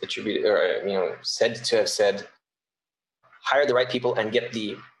is attributed, or said to have said, "Hire the right people and get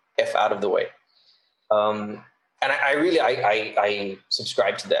the F out of the way." And I really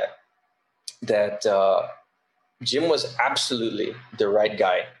subscribe to that. That Jim was absolutely the right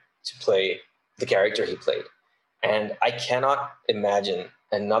guy to play the character he played. And I cannot imagine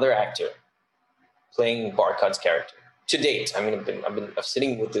another actor playing Barkhad's character to date. I mean, I've been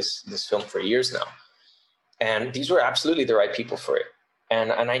sitting with this film for years now, and these were absolutely the right people for it.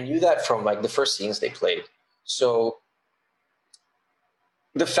 And I knew that from like the first scenes they played. So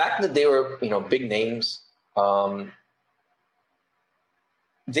the fact that they were, big names,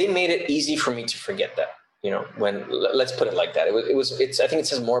 they made it easy for me to forget that. When let's put it like that, I think it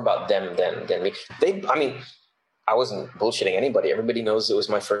says more about them than me. I wasn't bullshitting anybody. Everybody knows it was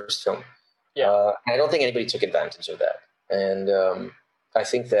my first film. Yeah. I don't think anybody took advantage of that. And I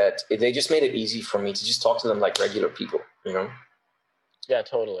think that they just made it easy for me to just talk to them like regular people, Yeah,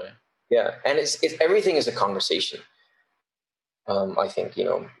 totally. Yeah. And it's everything is a conversation. I think,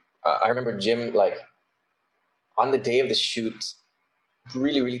 I remember Jim, like on the day of the shoot,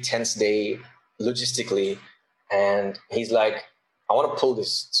 really, really tense day logistically. And he's like, I want to pull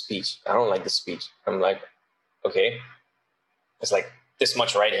this speech. I don't like this speech. I'm like, okay. It's like this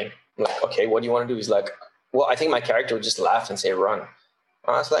much writing. I'm like, okay, what do you want to do? He's like, well, I think my character would just laugh and say, run. And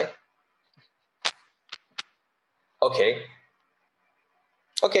I was like, okay.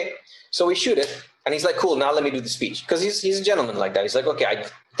 So we shoot it. And he's like, cool, now let me do the speech. Because he's a gentleman like that. He's like, okay, I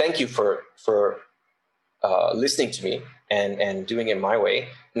thank you for listening to me and doing it my way.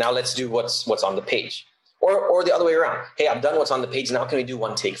 Now let's do what's on the page. Or the other way around. Hey, I've done what's on the page. Now can we do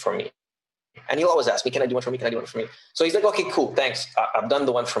one take for me? And he'll always ask me, can I do one for me? Can I do one for me? So he's like, okay, cool, thanks. I've done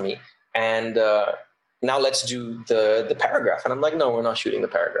the one for me. And now let's do the paragraph. And I'm like, no, we're not shooting the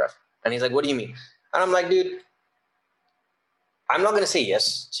paragraph. And he's like, what do you mean? And I'm like, dude, I'm not going to say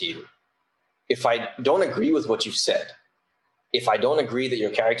yes to you if I don't agree with what you've said. If I don't agree that your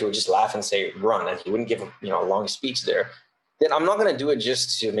character would just laugh and say, run, and he wouldn't give a long speech there, then I'm not going to do it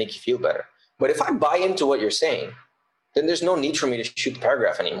just to make you feel better. But if I buy into what you're saying, then there's no need for me to shoot the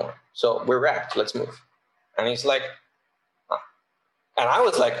paragraph anymore. So we're wrapped. Let's move. And he's like, huh. And I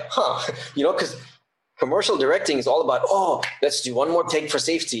was like, because commercial directing is all about, let's do one more take for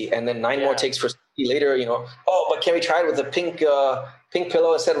safety and then 9 more takes for safety later, but can we try it with a pink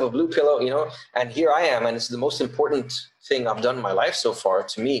pillow instead of a blue pillow, And here I am, and it's the most important thing I've done in my life so far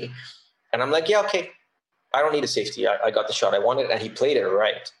to me. And I'm like, yeah, okay, I don't need a safety. I got the shot I wanted, and he played it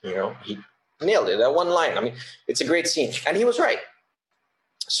right. He nailed it. That one line. I mean, it's a great scene, and he was right.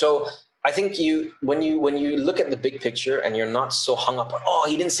 So I think when you look at the big picture and you're not so hung up on,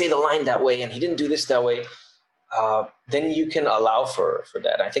 he didn't say the line that way and he didn't do this that way, then you can allow for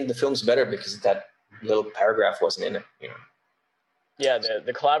that. I think the film's better because that little paragraph wasn't in it. Yeah,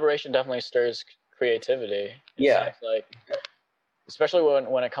 the collaboration definitely stirs creativity. Yeah, especially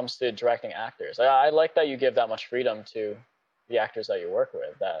when it comes to directing actors. I like that you give that much freedom to the actors that you work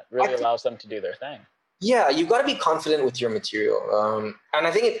with. That really allows them to do their thing. Yeah, you got to be confident with your material. And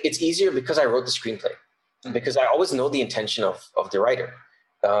I think it's easier because I wrote the screenplay, because I always know the intention of the writer.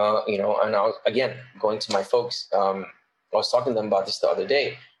 And I was, again, going to my folks, I was talking to them about this the other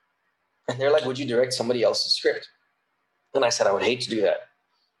day, and they're like, would you direct somebody else's script? And I said, I would hate to do that.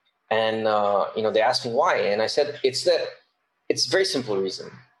 And, they asked me why. And I said, it's a very simple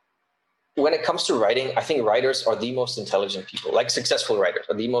reason. When it comes to writing, I think writers are the most intelligent people, like successful writers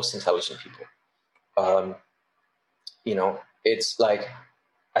are the most intelligent people. It's like,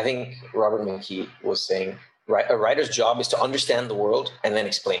 I think Robert McKee was saying, right, a writer's job is to understand the world and then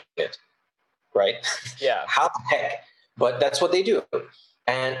explain it, right? Yeah. How the heck? But that's what they do.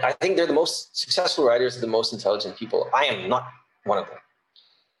 And I think they're the most successful writers, the most intelligent people. I am not one of them.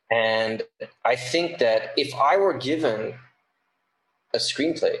 And I think that if I were given a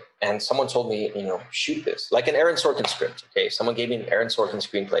screenplay and someone told me, shoot this, like an Aaron Sorkin script, okay? Someone gave me an Aaron Sorkin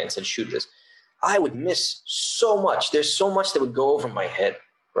screenplay and said, shoot this. I would miss so much. There's so much that would go over my head,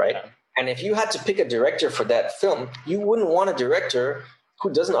 right? Yeah. And if you had to pick a director for that film, you wouldn't want a director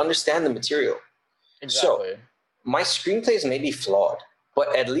who doesn't understand the material. Exactly. So my screenplays may be flawed,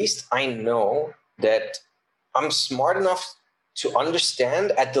 but at least I know that I'm smart enough to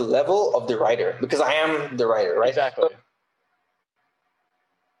understand at the level of the writer, because I am the writer, right? Exactly.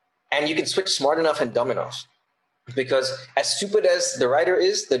 And you can switch smart enough and dumb enough. Because as stupid as the writer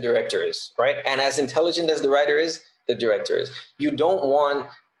is, the director is, right? And as intelligent as the writer is, the director is. You don't want,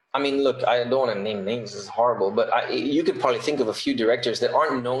 look, I don't want to name names, this is horrible, but you could probably think of a few directors that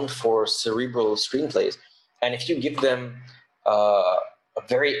aren't known for cerebral screenplays. And if you give them a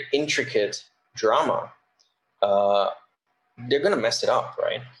very intricate drama, they're going to mess it up,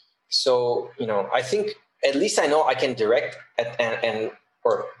 right? So, I think at least I know I can direct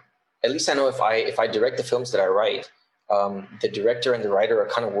or at least I know if I direct the films that I write, the director and the writer are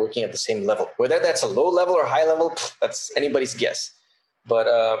kind of working at the same level. Whether that's a low level or high level, that's anybody's guess. But,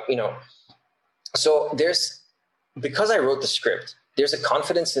 so because I wrote the script, there's a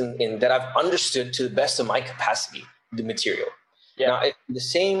confidence in that I've understood to the best of my capacity, the material. Yeah. Now, if the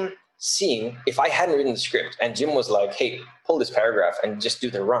same scene, if I hadn't written the script and Jim was like, hey, pull this paragraph and just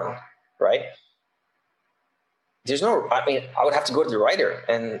do the run, right? I would have to go to the writer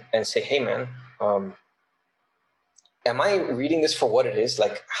and say, hey, man, am I reading this for what it is?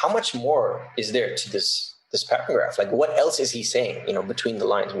 Like, how much more is there to this paragraph? Like, what else is he saying, between the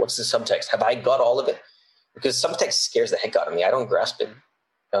lines? What's the subtext? Have I got all of it? Because subtext scares the heck out of me. I don't grasp it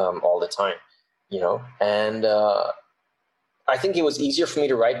all the time, And I think it was easier for me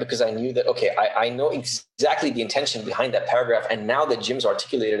to write because I knew that, okay, I know exactly the intention behind that paragraph. And now that Jim's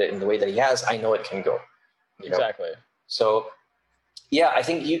articulated it in the way that he has, I know it can go. Exactly. So, yeah, I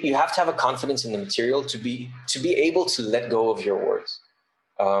think you have to have a confidence in the material to be able to let go of your words,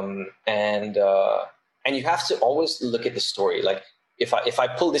 and you have to always look at the story. Like if I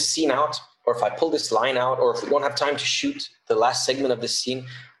pull this scene out, or if I pull this line out, or if we don't have time to shoot the last segment of this scene,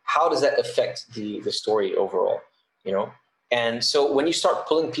 how does that affect the story overall? And so when you start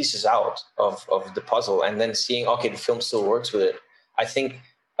pulling pieces out of the puzzle and then seeing, okay, the film still works with it, I think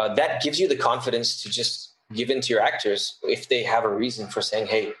that gives you the confidence to just give in to your actors if they have a reason for saying,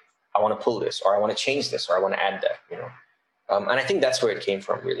 hey, I want to pull this, or I want to change this, or I want to add that, And I think that's where it came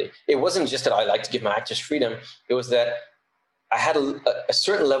from, really. It wasn't just that I like to give my actors freedom. It was that I had a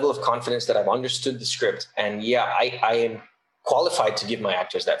certain level of confidence that I've understood the script. And yeah, I am qualified to give my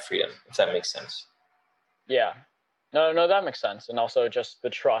actors that freedom, if that makes sense. Yeah. No, that makes sense. And also just the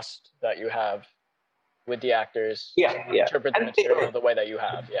trust that you have with the actors. Yeah. Interpret the material the way that you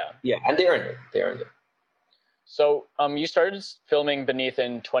have. Yeah. Yeah, and they earned it. So you started filming Beneath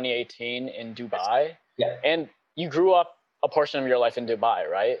in 2018 in Dubai. Yeah. And you grew up a portion of your life in Dubai,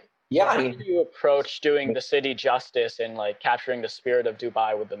 right? Yeah. How did you approach doing the city justice and like capturing the spirit of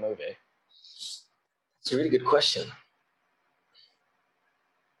Dubai with the movie? It's a really good question.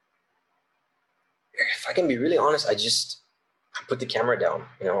 if I can be really honest, I put the camera down.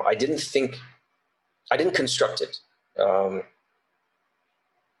 I didn't construct it.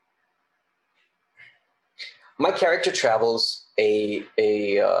 My character travels a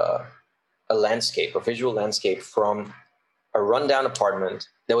landscape, a visual landscape, from a rundown apartment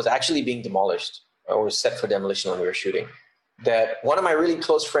that was actually being demolished or was set for demolition when we were shooting. That one of my really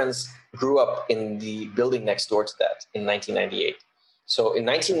close friends grew up in the building next door to that in 1998. So in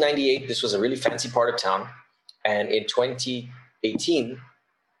 1998, this was a really fancy part of town. And in 2018,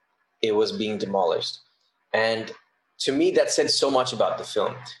 it was being demolished. And to me, that said so much about the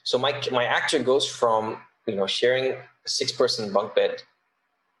film. So my actor goes from, sharing a six-person bunk bed,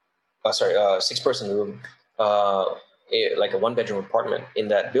 six-person room, like a one-bedroom apartment in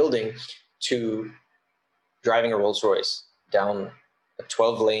that building, to driving a Rolls Royce down a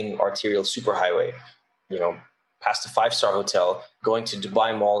 12-lane arterial superhighway, past a 5-star hotel, going to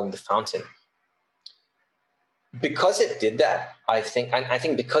Dubai Mall and the Fountain. Because it did that, I think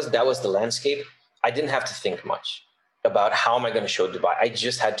because that was the landscape, I didn't have to think much about how am I going to show Dubai. I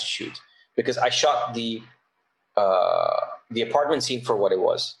just had to shoot, because I shot the apartment scene for what it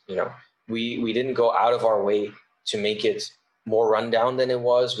was. We didn't go out of our way to make it more rundown than it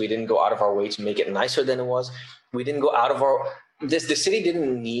was. We didn't go out of our way to make it nicer than it was. We didn't go out of the city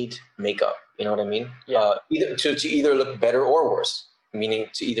didn't need makeup. You know what I mean? Yeah. To either look better or worse, meaning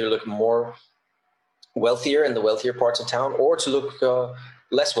to either look more wealthier in the wealthier parts of town, or to look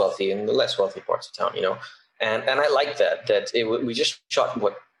less wealthy in the less wealthy parts of town. And I like that we just shot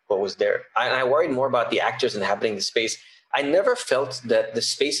what was there. I worried more about the actors inhabiting the space. I never felt that the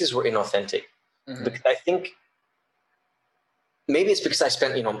spaces were inauthentic, because I think maybe it's because I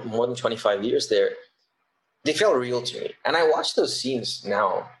spent more than 25 years there. They felt real to me, and I watch those scenes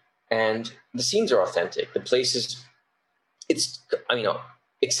now, and the scenes are authentic. The places,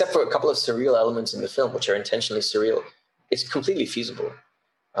 except for a couple of surreal elements in the film, which are intentionally surreal, it's completely feasible.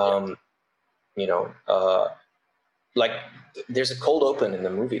 Like there's a cold open in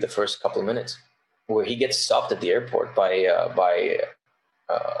the movie, the first couple of minutes, where he gets stopped at the airport by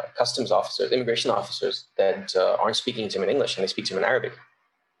customs officers, immigration officers that aren't speaking to him in English, and they speak to him in Arabic.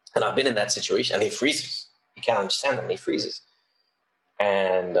 And I've been in that situation, and he freezes. He can't understand them. He freezes,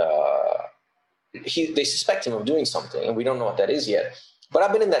 and they suspect him of doing something, and we don't know what that is yet. But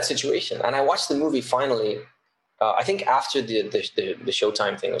I've been in that situation, and I watched the movie finally. I think after the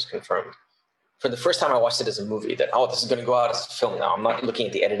Showtime thing was confirmed, for the first time I watched it as a movie. That this is going to go out as a film now. I'm not looking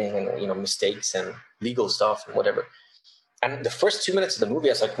at the editing and mistakes and legal stuff and whatever. And the first 2 minutes of the movie,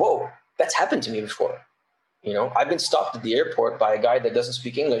 I was like, whoa, that's happened to me before. I've been stopped at the airport by a guy that doesn't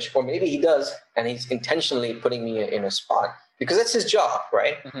speak English, or maybe he does, and he's intentionally putting me in a spot, because that's his job,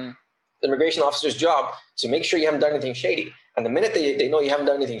 right? Mm-hmm. The immigration officer's job to make sure you haven't done anything shady. And the minute they know you haven't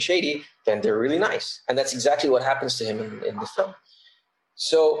done anything shady, then they're really nice. And that's exactly what happens to him in the film.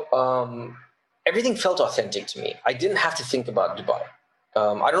 So everything felt authentic to me. I didn't have to think about Dubai.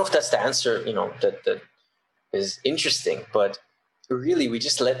 I don't know if that's the answer, that is interesting, but really we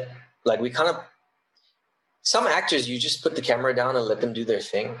just some actors, you just put the camera down and let them do their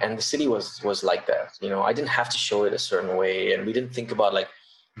thing. And the city was like that. I didn't have to show it a certain way. And we didn't think about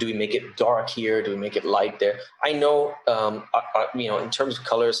do we make it dark here? Do we make it light there? I know, in terms of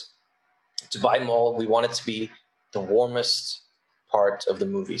colors, Dubai Mall, we want it to be the warmest part of the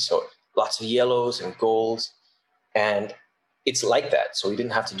movie. So lots of yellows and golds. And it's like that. So we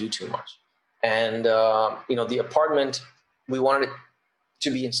didn't have to do too much. And, the apartment, we wanted it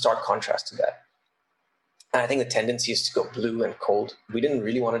to be in stark contrast to that. And I think the tendency is to go blue and cold. We didn't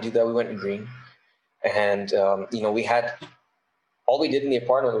really want to do that. We went green. And, all we did in the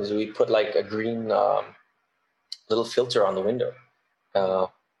apartment was we put a green little filter on the window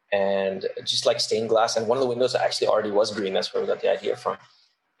and just stained glass. And one of the windows actually already was green. That's where we got the idea from.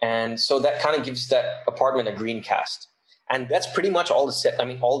 And so that kind of gives that apartment a green cast. And that's pretty much all the set. I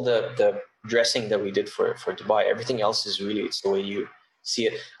mean, all the dressing that we did for Dubai, everything else is really, it's the way you see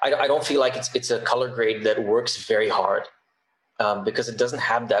it. I don't feel like it's a color grade that works very hard because it doesn't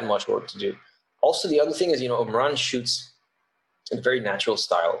have that much work to do. Also, the other thing is, Imran shoots in a very natural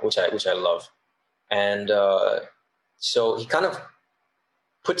style, which I love. And so he kind of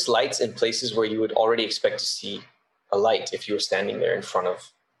puts lights in places where you would already expect to see a light if you were standing there in front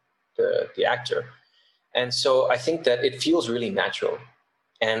of the actor. And so I think that it feels really natural.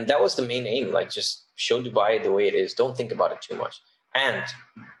 And that was the main aim, just show Dubai the way it is. Don't think about it too much. And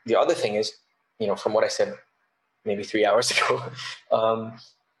the other thing is, from what I said maybe 3 hours ago,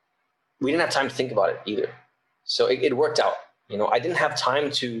 we didn't have time to think about it either. So it worked out. I didn't have time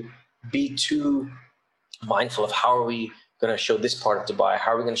to be too mindful of how are we going to show this part of Dubai?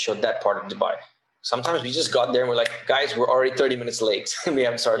 How are we going to show that part of Dubai? sometimes we just got there and we're like, guys, we're already 30 minutes late. We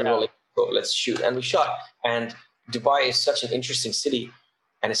haven't started rolling. So let's shoot. And we shot. And Dubai is such an interesting city,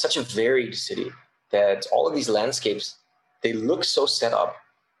 and it's such a varied city that all of these landscapes, they look so set up.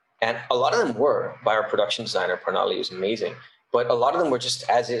 And a lot of them were by our production designer, Pranali, who's amazing. But a lot of them were just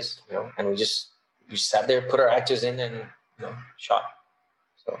as is, and we sat there, put our actors in, and shot.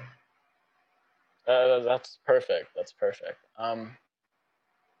 So that's perfect. That's perfect.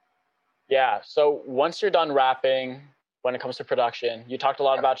 Yeah. So once you're done wrapping, when it comes to production, you talked a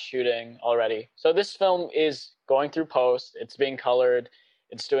lot about shooting already. So this film is going through post. It's being colored.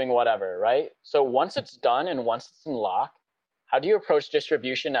 It's doing whatever, right? So once it's done and once it's in lock, how do you approach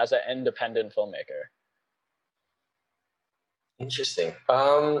distribution as an independent filmmaker? Interesting.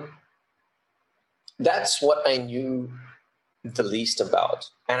 That's what I knew the least about.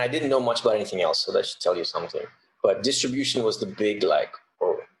 And I didn't know much about anything else, so that should tell you something. But distribution was the big,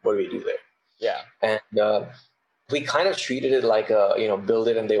 what do we do there? Yeah. And we kind of treated it like a, build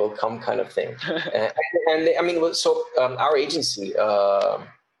it and they will come kind of thing. Our agency,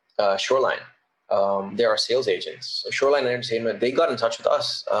 Shoreline, they're our sales agents. So Shoreline Entertainment, they got in touch with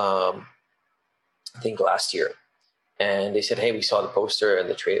us, I think last year. And they said, hey, we saw the poster and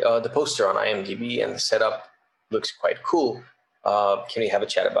the poster on IMDb, and the setup looks quite cool. Can we have a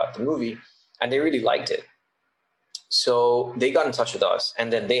chat about the movie? And they really liked it. So they got in touch with us,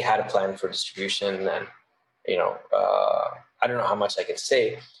 and then they had a plan for distribution. And, I don't know how much I can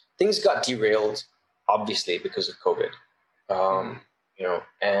say. Things got derailed, obviously, because of COVID.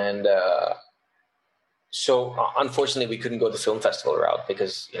 So unfortunately, we couldn't go the film festival route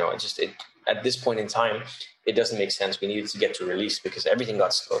because, at this point in time, it doesn't make sense. We needed to get to release because everything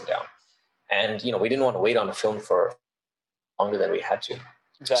got slowed down. And, we didn't want to wait on the film for longer than we had to.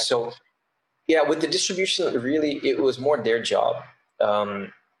 Exactly. So, yeah, with the distribution, really, it was more their job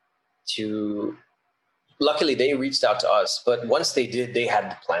luckily, they reached out to us. But once they did, they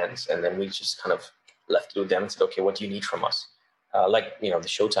had the plans. And then we just kind of left it with them and said, okay, what do you need from us? The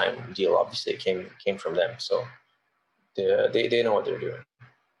Showtime deal, obviously, came from them. So they know what they're doing.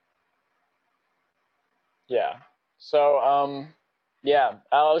 Yeah. So,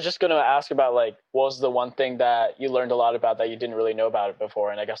 I was just going to ask about, what was the one thing that you learned a lot about that you didn't really know about it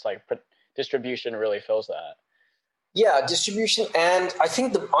before? And I guess, distribution really fills that. Yeah, distribution. And I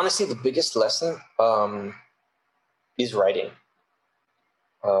think, honestly, the biggest lesson is writing.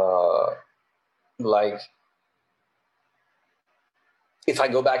 If I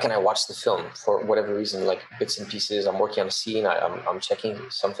go back and I watch the film for whatever reason, bits and pieces, I'm working on a scene, I'm checking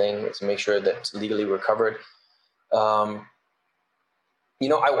something to make sure that legally we're covered. I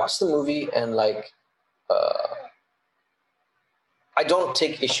watched the movie and I don't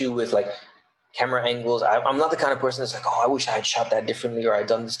take issue with camera angles. I'm not the kind of person that's I wish I had shot that differently or I'd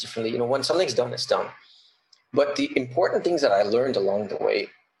done this differently. When something's done, it's done. But the important things that I learned along the way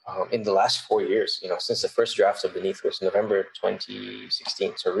in the last 4 years, since the first draft of Beneath was November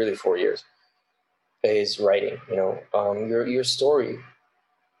 2016, so really 4 years, is writing. Your story,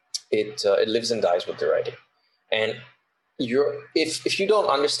 it lives and dies with the writing. And if you don't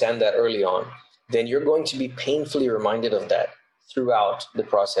understand that early on, then you're going to be painfully reminded of that throughout the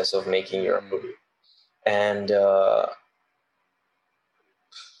process of making your movie. And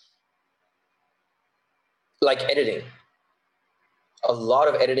editing. A lot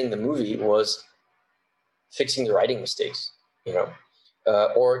of editing the movie was fixing the writing mistakes,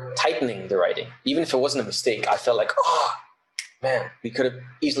 or tightening the writing. Even if it wasn't a mistake, I felt oh, man, we could have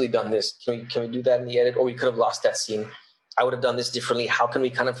easily done this. Can we do that in the edit? Or we could have lost that scene. I would have done this differently. How can we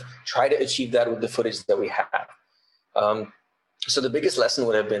kind of try to achieve that with the footage that we have? So the biggest lesson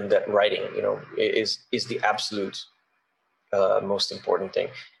would have been that writing, is the absolute most important thing.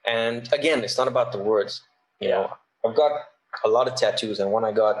 And again, it's not about the words. I've got a lot of tattoos, and one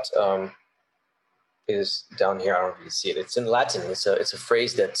I got is down here. I don't really see it. It's in Latin. It's a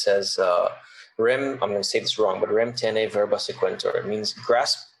phrase that says rem. I'm going to say this wrong, but rem tene verba sequentur. It means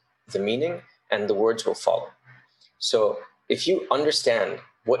grasp the meaning, and the words will follow. So if you understand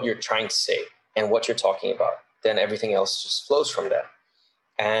what you're trying to say and what you're talking about, then everything else just flows from that.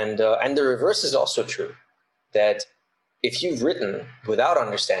 And the reverse is also true, that if you've written without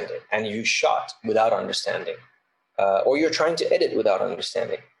understanding and you shot without understanding, or you're trying to edit without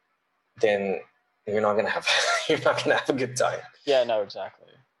understanding, then you're not gonna have a good time. Yeah, no,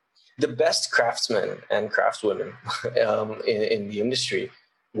 exactly. The best craftsmen and craftswomen in the industry,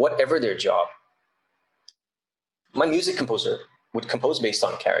 whatever their job, my music composer would compose based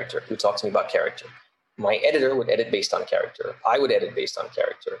on character. He would talk to me about character. My editor would edit based on character. I would edit based on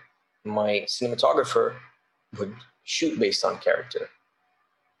character. My cinematographer would shoot based on character.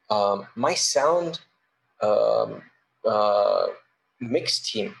 my sound mix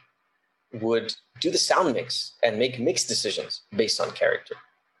team would do the sound mix and make mix decisions based on character,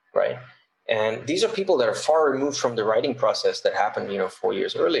 right? And these are people that are far removed from the writing process that happened, 4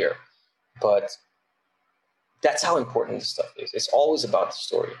 years earlier. But that's how important this stuff is. It's always about the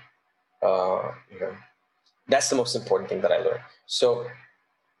story. That's the most important thing that I learned. So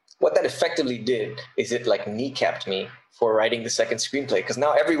what that effectively did is it like kneecapped me for writing the second screenplay. Because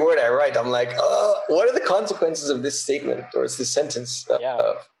now every word I write, I'm like, what are the consequences of this statement or this sentence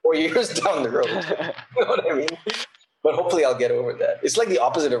 4 years down the road? You know what I mean? But hopefully I'll get over that. It's like the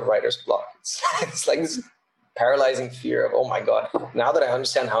opposite of writer's block. It's like this paralyzing fear of, oh my God, now that I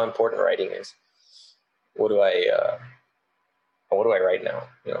understand how important writing is, what do I write now?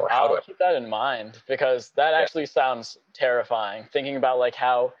 I'll keep that in mind, because that actually sounds terrifying. Thinking about like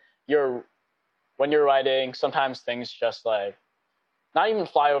how when you're writing, sometimes things just like not even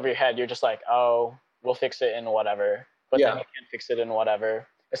fly over your head. You're just like, oh, we'll fix it in whatever. But then you can't fix it in whatever,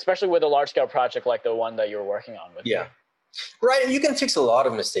 especially with a large scale project like the one that you're working on with. Yeah. Right. You can fix a lot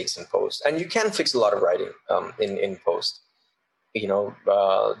of mistakes in post, and you can fix a lot of writing in post.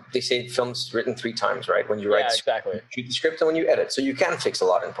 They say film's written 3 times, right? When you write exactly. Shoot the script and when you edit. So you can fix a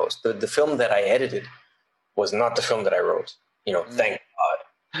lot in post. The film that I edited was not the film that I wrote. Thank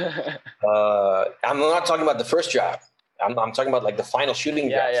God. I'm not talking about the first draft. I'm talking about like the final shooting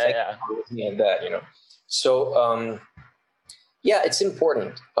draft. And that, So it's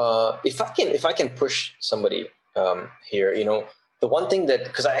important. If I can push somebody here, the one thing that,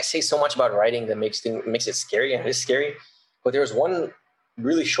 because I say so much about writing that makes it scary, and it is scary. But there was one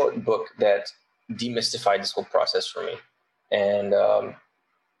really short book that demystified this whole process for me. And it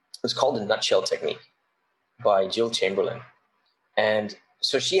was called The Nutshell Technique by Jill Chamberlain. And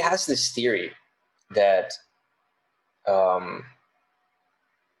so she has this theory that I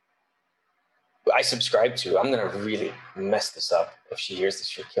subscribe to. I'm going to really mess this up. If she hears this,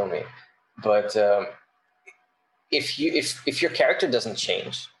 she'll kill me. But if your character doesn't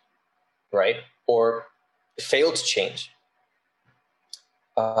change, right, or fail to change,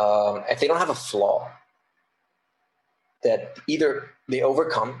 if they don't have a flaw that either they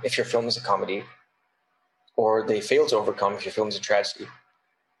overcome if your film is a comedy, or they fail to overcome if your film is a tragedy,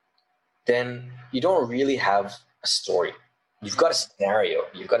 then you don't really have a story. You've got a scenario,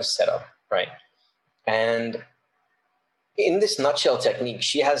 you've got a setup, right? And in this Nutshell Technique,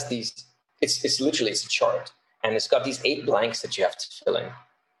 she has these, it's a chart, and it's got these 8 blanks that you have to fill in.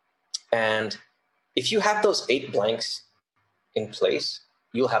 And if you have those 8 blanks in place,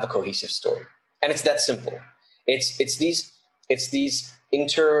 you'll have a cohesive story. And it's that simple. It's these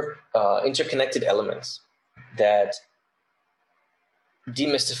interconnected elements that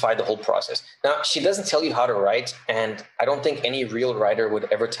demystify the whole process. Now, she doesn't tell you how to write, and I don't think any real writer would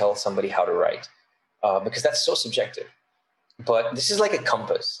ever tell somebody how to write, because that's so subjective. But this is like a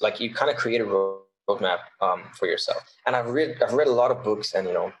compass. Like, you kind of create a roadmap for yourself. And I've read a lot of books, and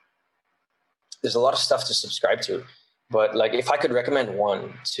there's a lot of stuff to subscribe to. But like, if I could recommend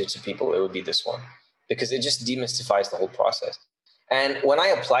one to people, it would be this one, because it just demystifies the whole process. And when I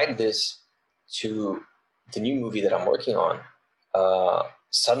applied this to the new movie that I'm working on,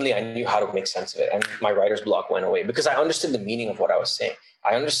 suddenly I knew how to make sense of it, and my writer's block went away, because I understood the meaning of what I was saying.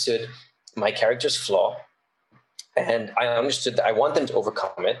 I understood my character's flaw, and I understood that I want them to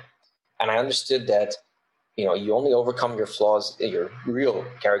overcome it, and I understood that you only overcome your flaws, your real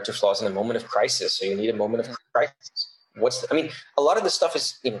character flaws, in a moment of crisis. So you need a moment of crisis. A lot of this stuff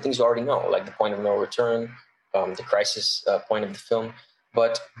is things you already know, like the point of no return, the crisis point of the film,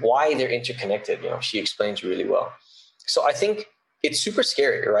 but why they're interconnected, she explains really well. So I think it's super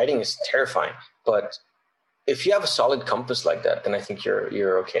scary. Writing is terrifying, but if you have a solid compass like that, then I think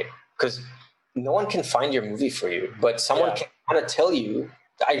you're okay, because no one can find your movie for you, but someone can kind of tell you.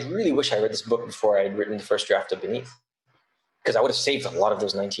 I really wish I read this book before I had written the first draft of Beneath, because I would have saved a lot of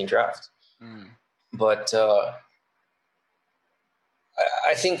those 19 drafts. But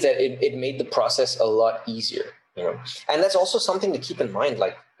I think that it made the process a lot easier, and that's also something to keep in mind,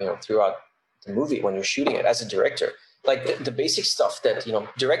 like, throughout the movie when you're shooting it as a director, like the basic stuff that,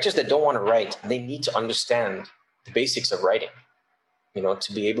 directors that don't want to write, they need to understand the basics of writing,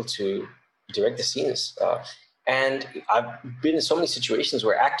 to be able to direct the scenes. And I've been in so many situations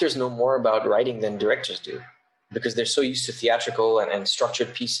where actors know more about writing than directors do, because they're so used to theatrical and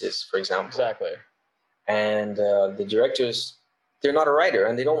structured pieces, for example. Exactly. And the directors, they're not a writer,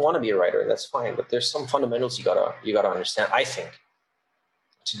 and they don't want to be a writer. That's fine, but there's some fundamentals you gotta understand, I think,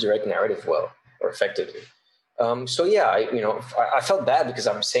 to direct narrative well or effectively. I felt bad because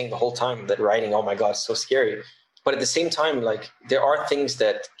I'm saying the whole time that writing, oh my God, it's so scary. But at the same time, like there are things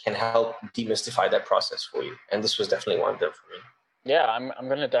that can help demystify that process for you, and this was definitely one of them for me. Yeah, I'm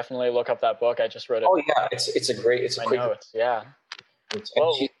gonna definitely look up that book. I just wrote it. Oh yeah, it's a quick notes. Yeah.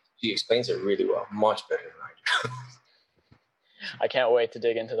 Well, she explains it really well, much better than I do. I can't wait to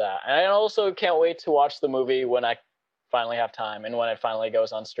dig into that, and I also can't wait to watch the movie when I finally have time and when it finally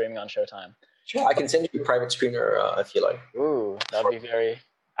goes on streaming on Showtime. Sure, I can send you a private screener if you like. Ooh, that'd be very.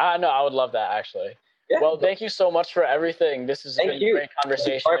 No, I would love that actually. Yeah. Well, thank you so much for everything. This has been a great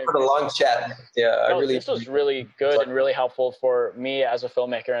conversation. Sorry for the long chat. Yeah, this was really good and really helpful for me as a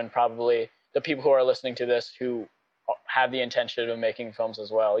filmmaker, and probably the people who are listening to this who have the intention of making films as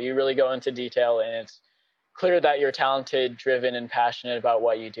well. You really go into detail, and it's clear that you're talented, driven, and passionate about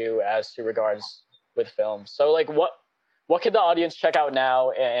what you do as to regards with films. So, like, what can the audience check out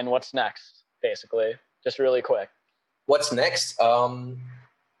now, and what's next, basically? Just really quick. What's next?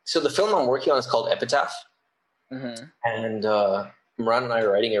 So the film I'm working on is called Epitaph. Mm-hmm. And Imran and I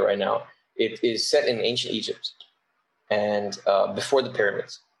are writing it right now. It is set in ancient Egypt and before the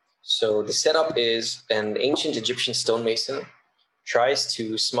pyramids. So the setup is an ancient Egyptian stonemason tries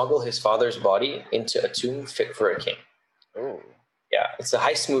to smuggle his father's body into a tomb fit for a king. Ooh. Yeah, it's a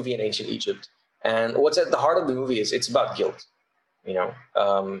heist movie in ancient Egypt. And what's at the heart of the movie is it's about guilt. You know,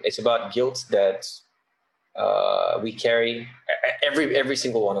 it's about guilt that we carry, every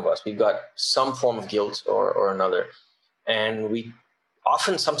single one of us. We've got some form of guilt or another, and we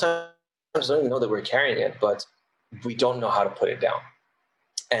often sometimes don't even know that we're carrying it, but we don't know how to put it down.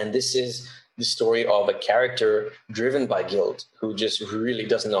 And this is the story of a character driven by guilt who just really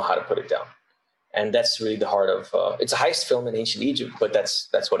doesn't know how to put it down. And that's really the heart of it's a heist film in ancient Egypt, but that's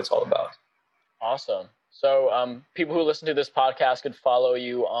what it's all about. Awesome. So people who listen to this podcast could follow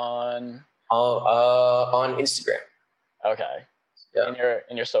you on on Instagram. Okay. Yeah.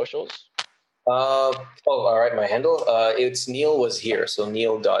 In your socials? All right. My handle. It's Neil was here. So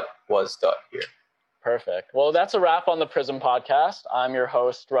Neil.was.here. Perfect. Well, that's a wrap on the Prism podcast. I'm your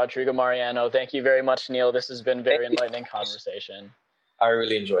host, Rodrigo Mariano. Thank you very much, Neil. This has been a very enlightening conversation. I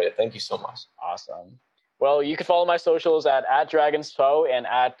really enjoyed it. Thank you so much. Awesome. Well, you can follow my socials at @DragonsFoe and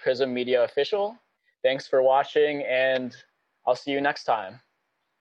 @Prism Media Official. Thanks for watching, and I'll see you next time.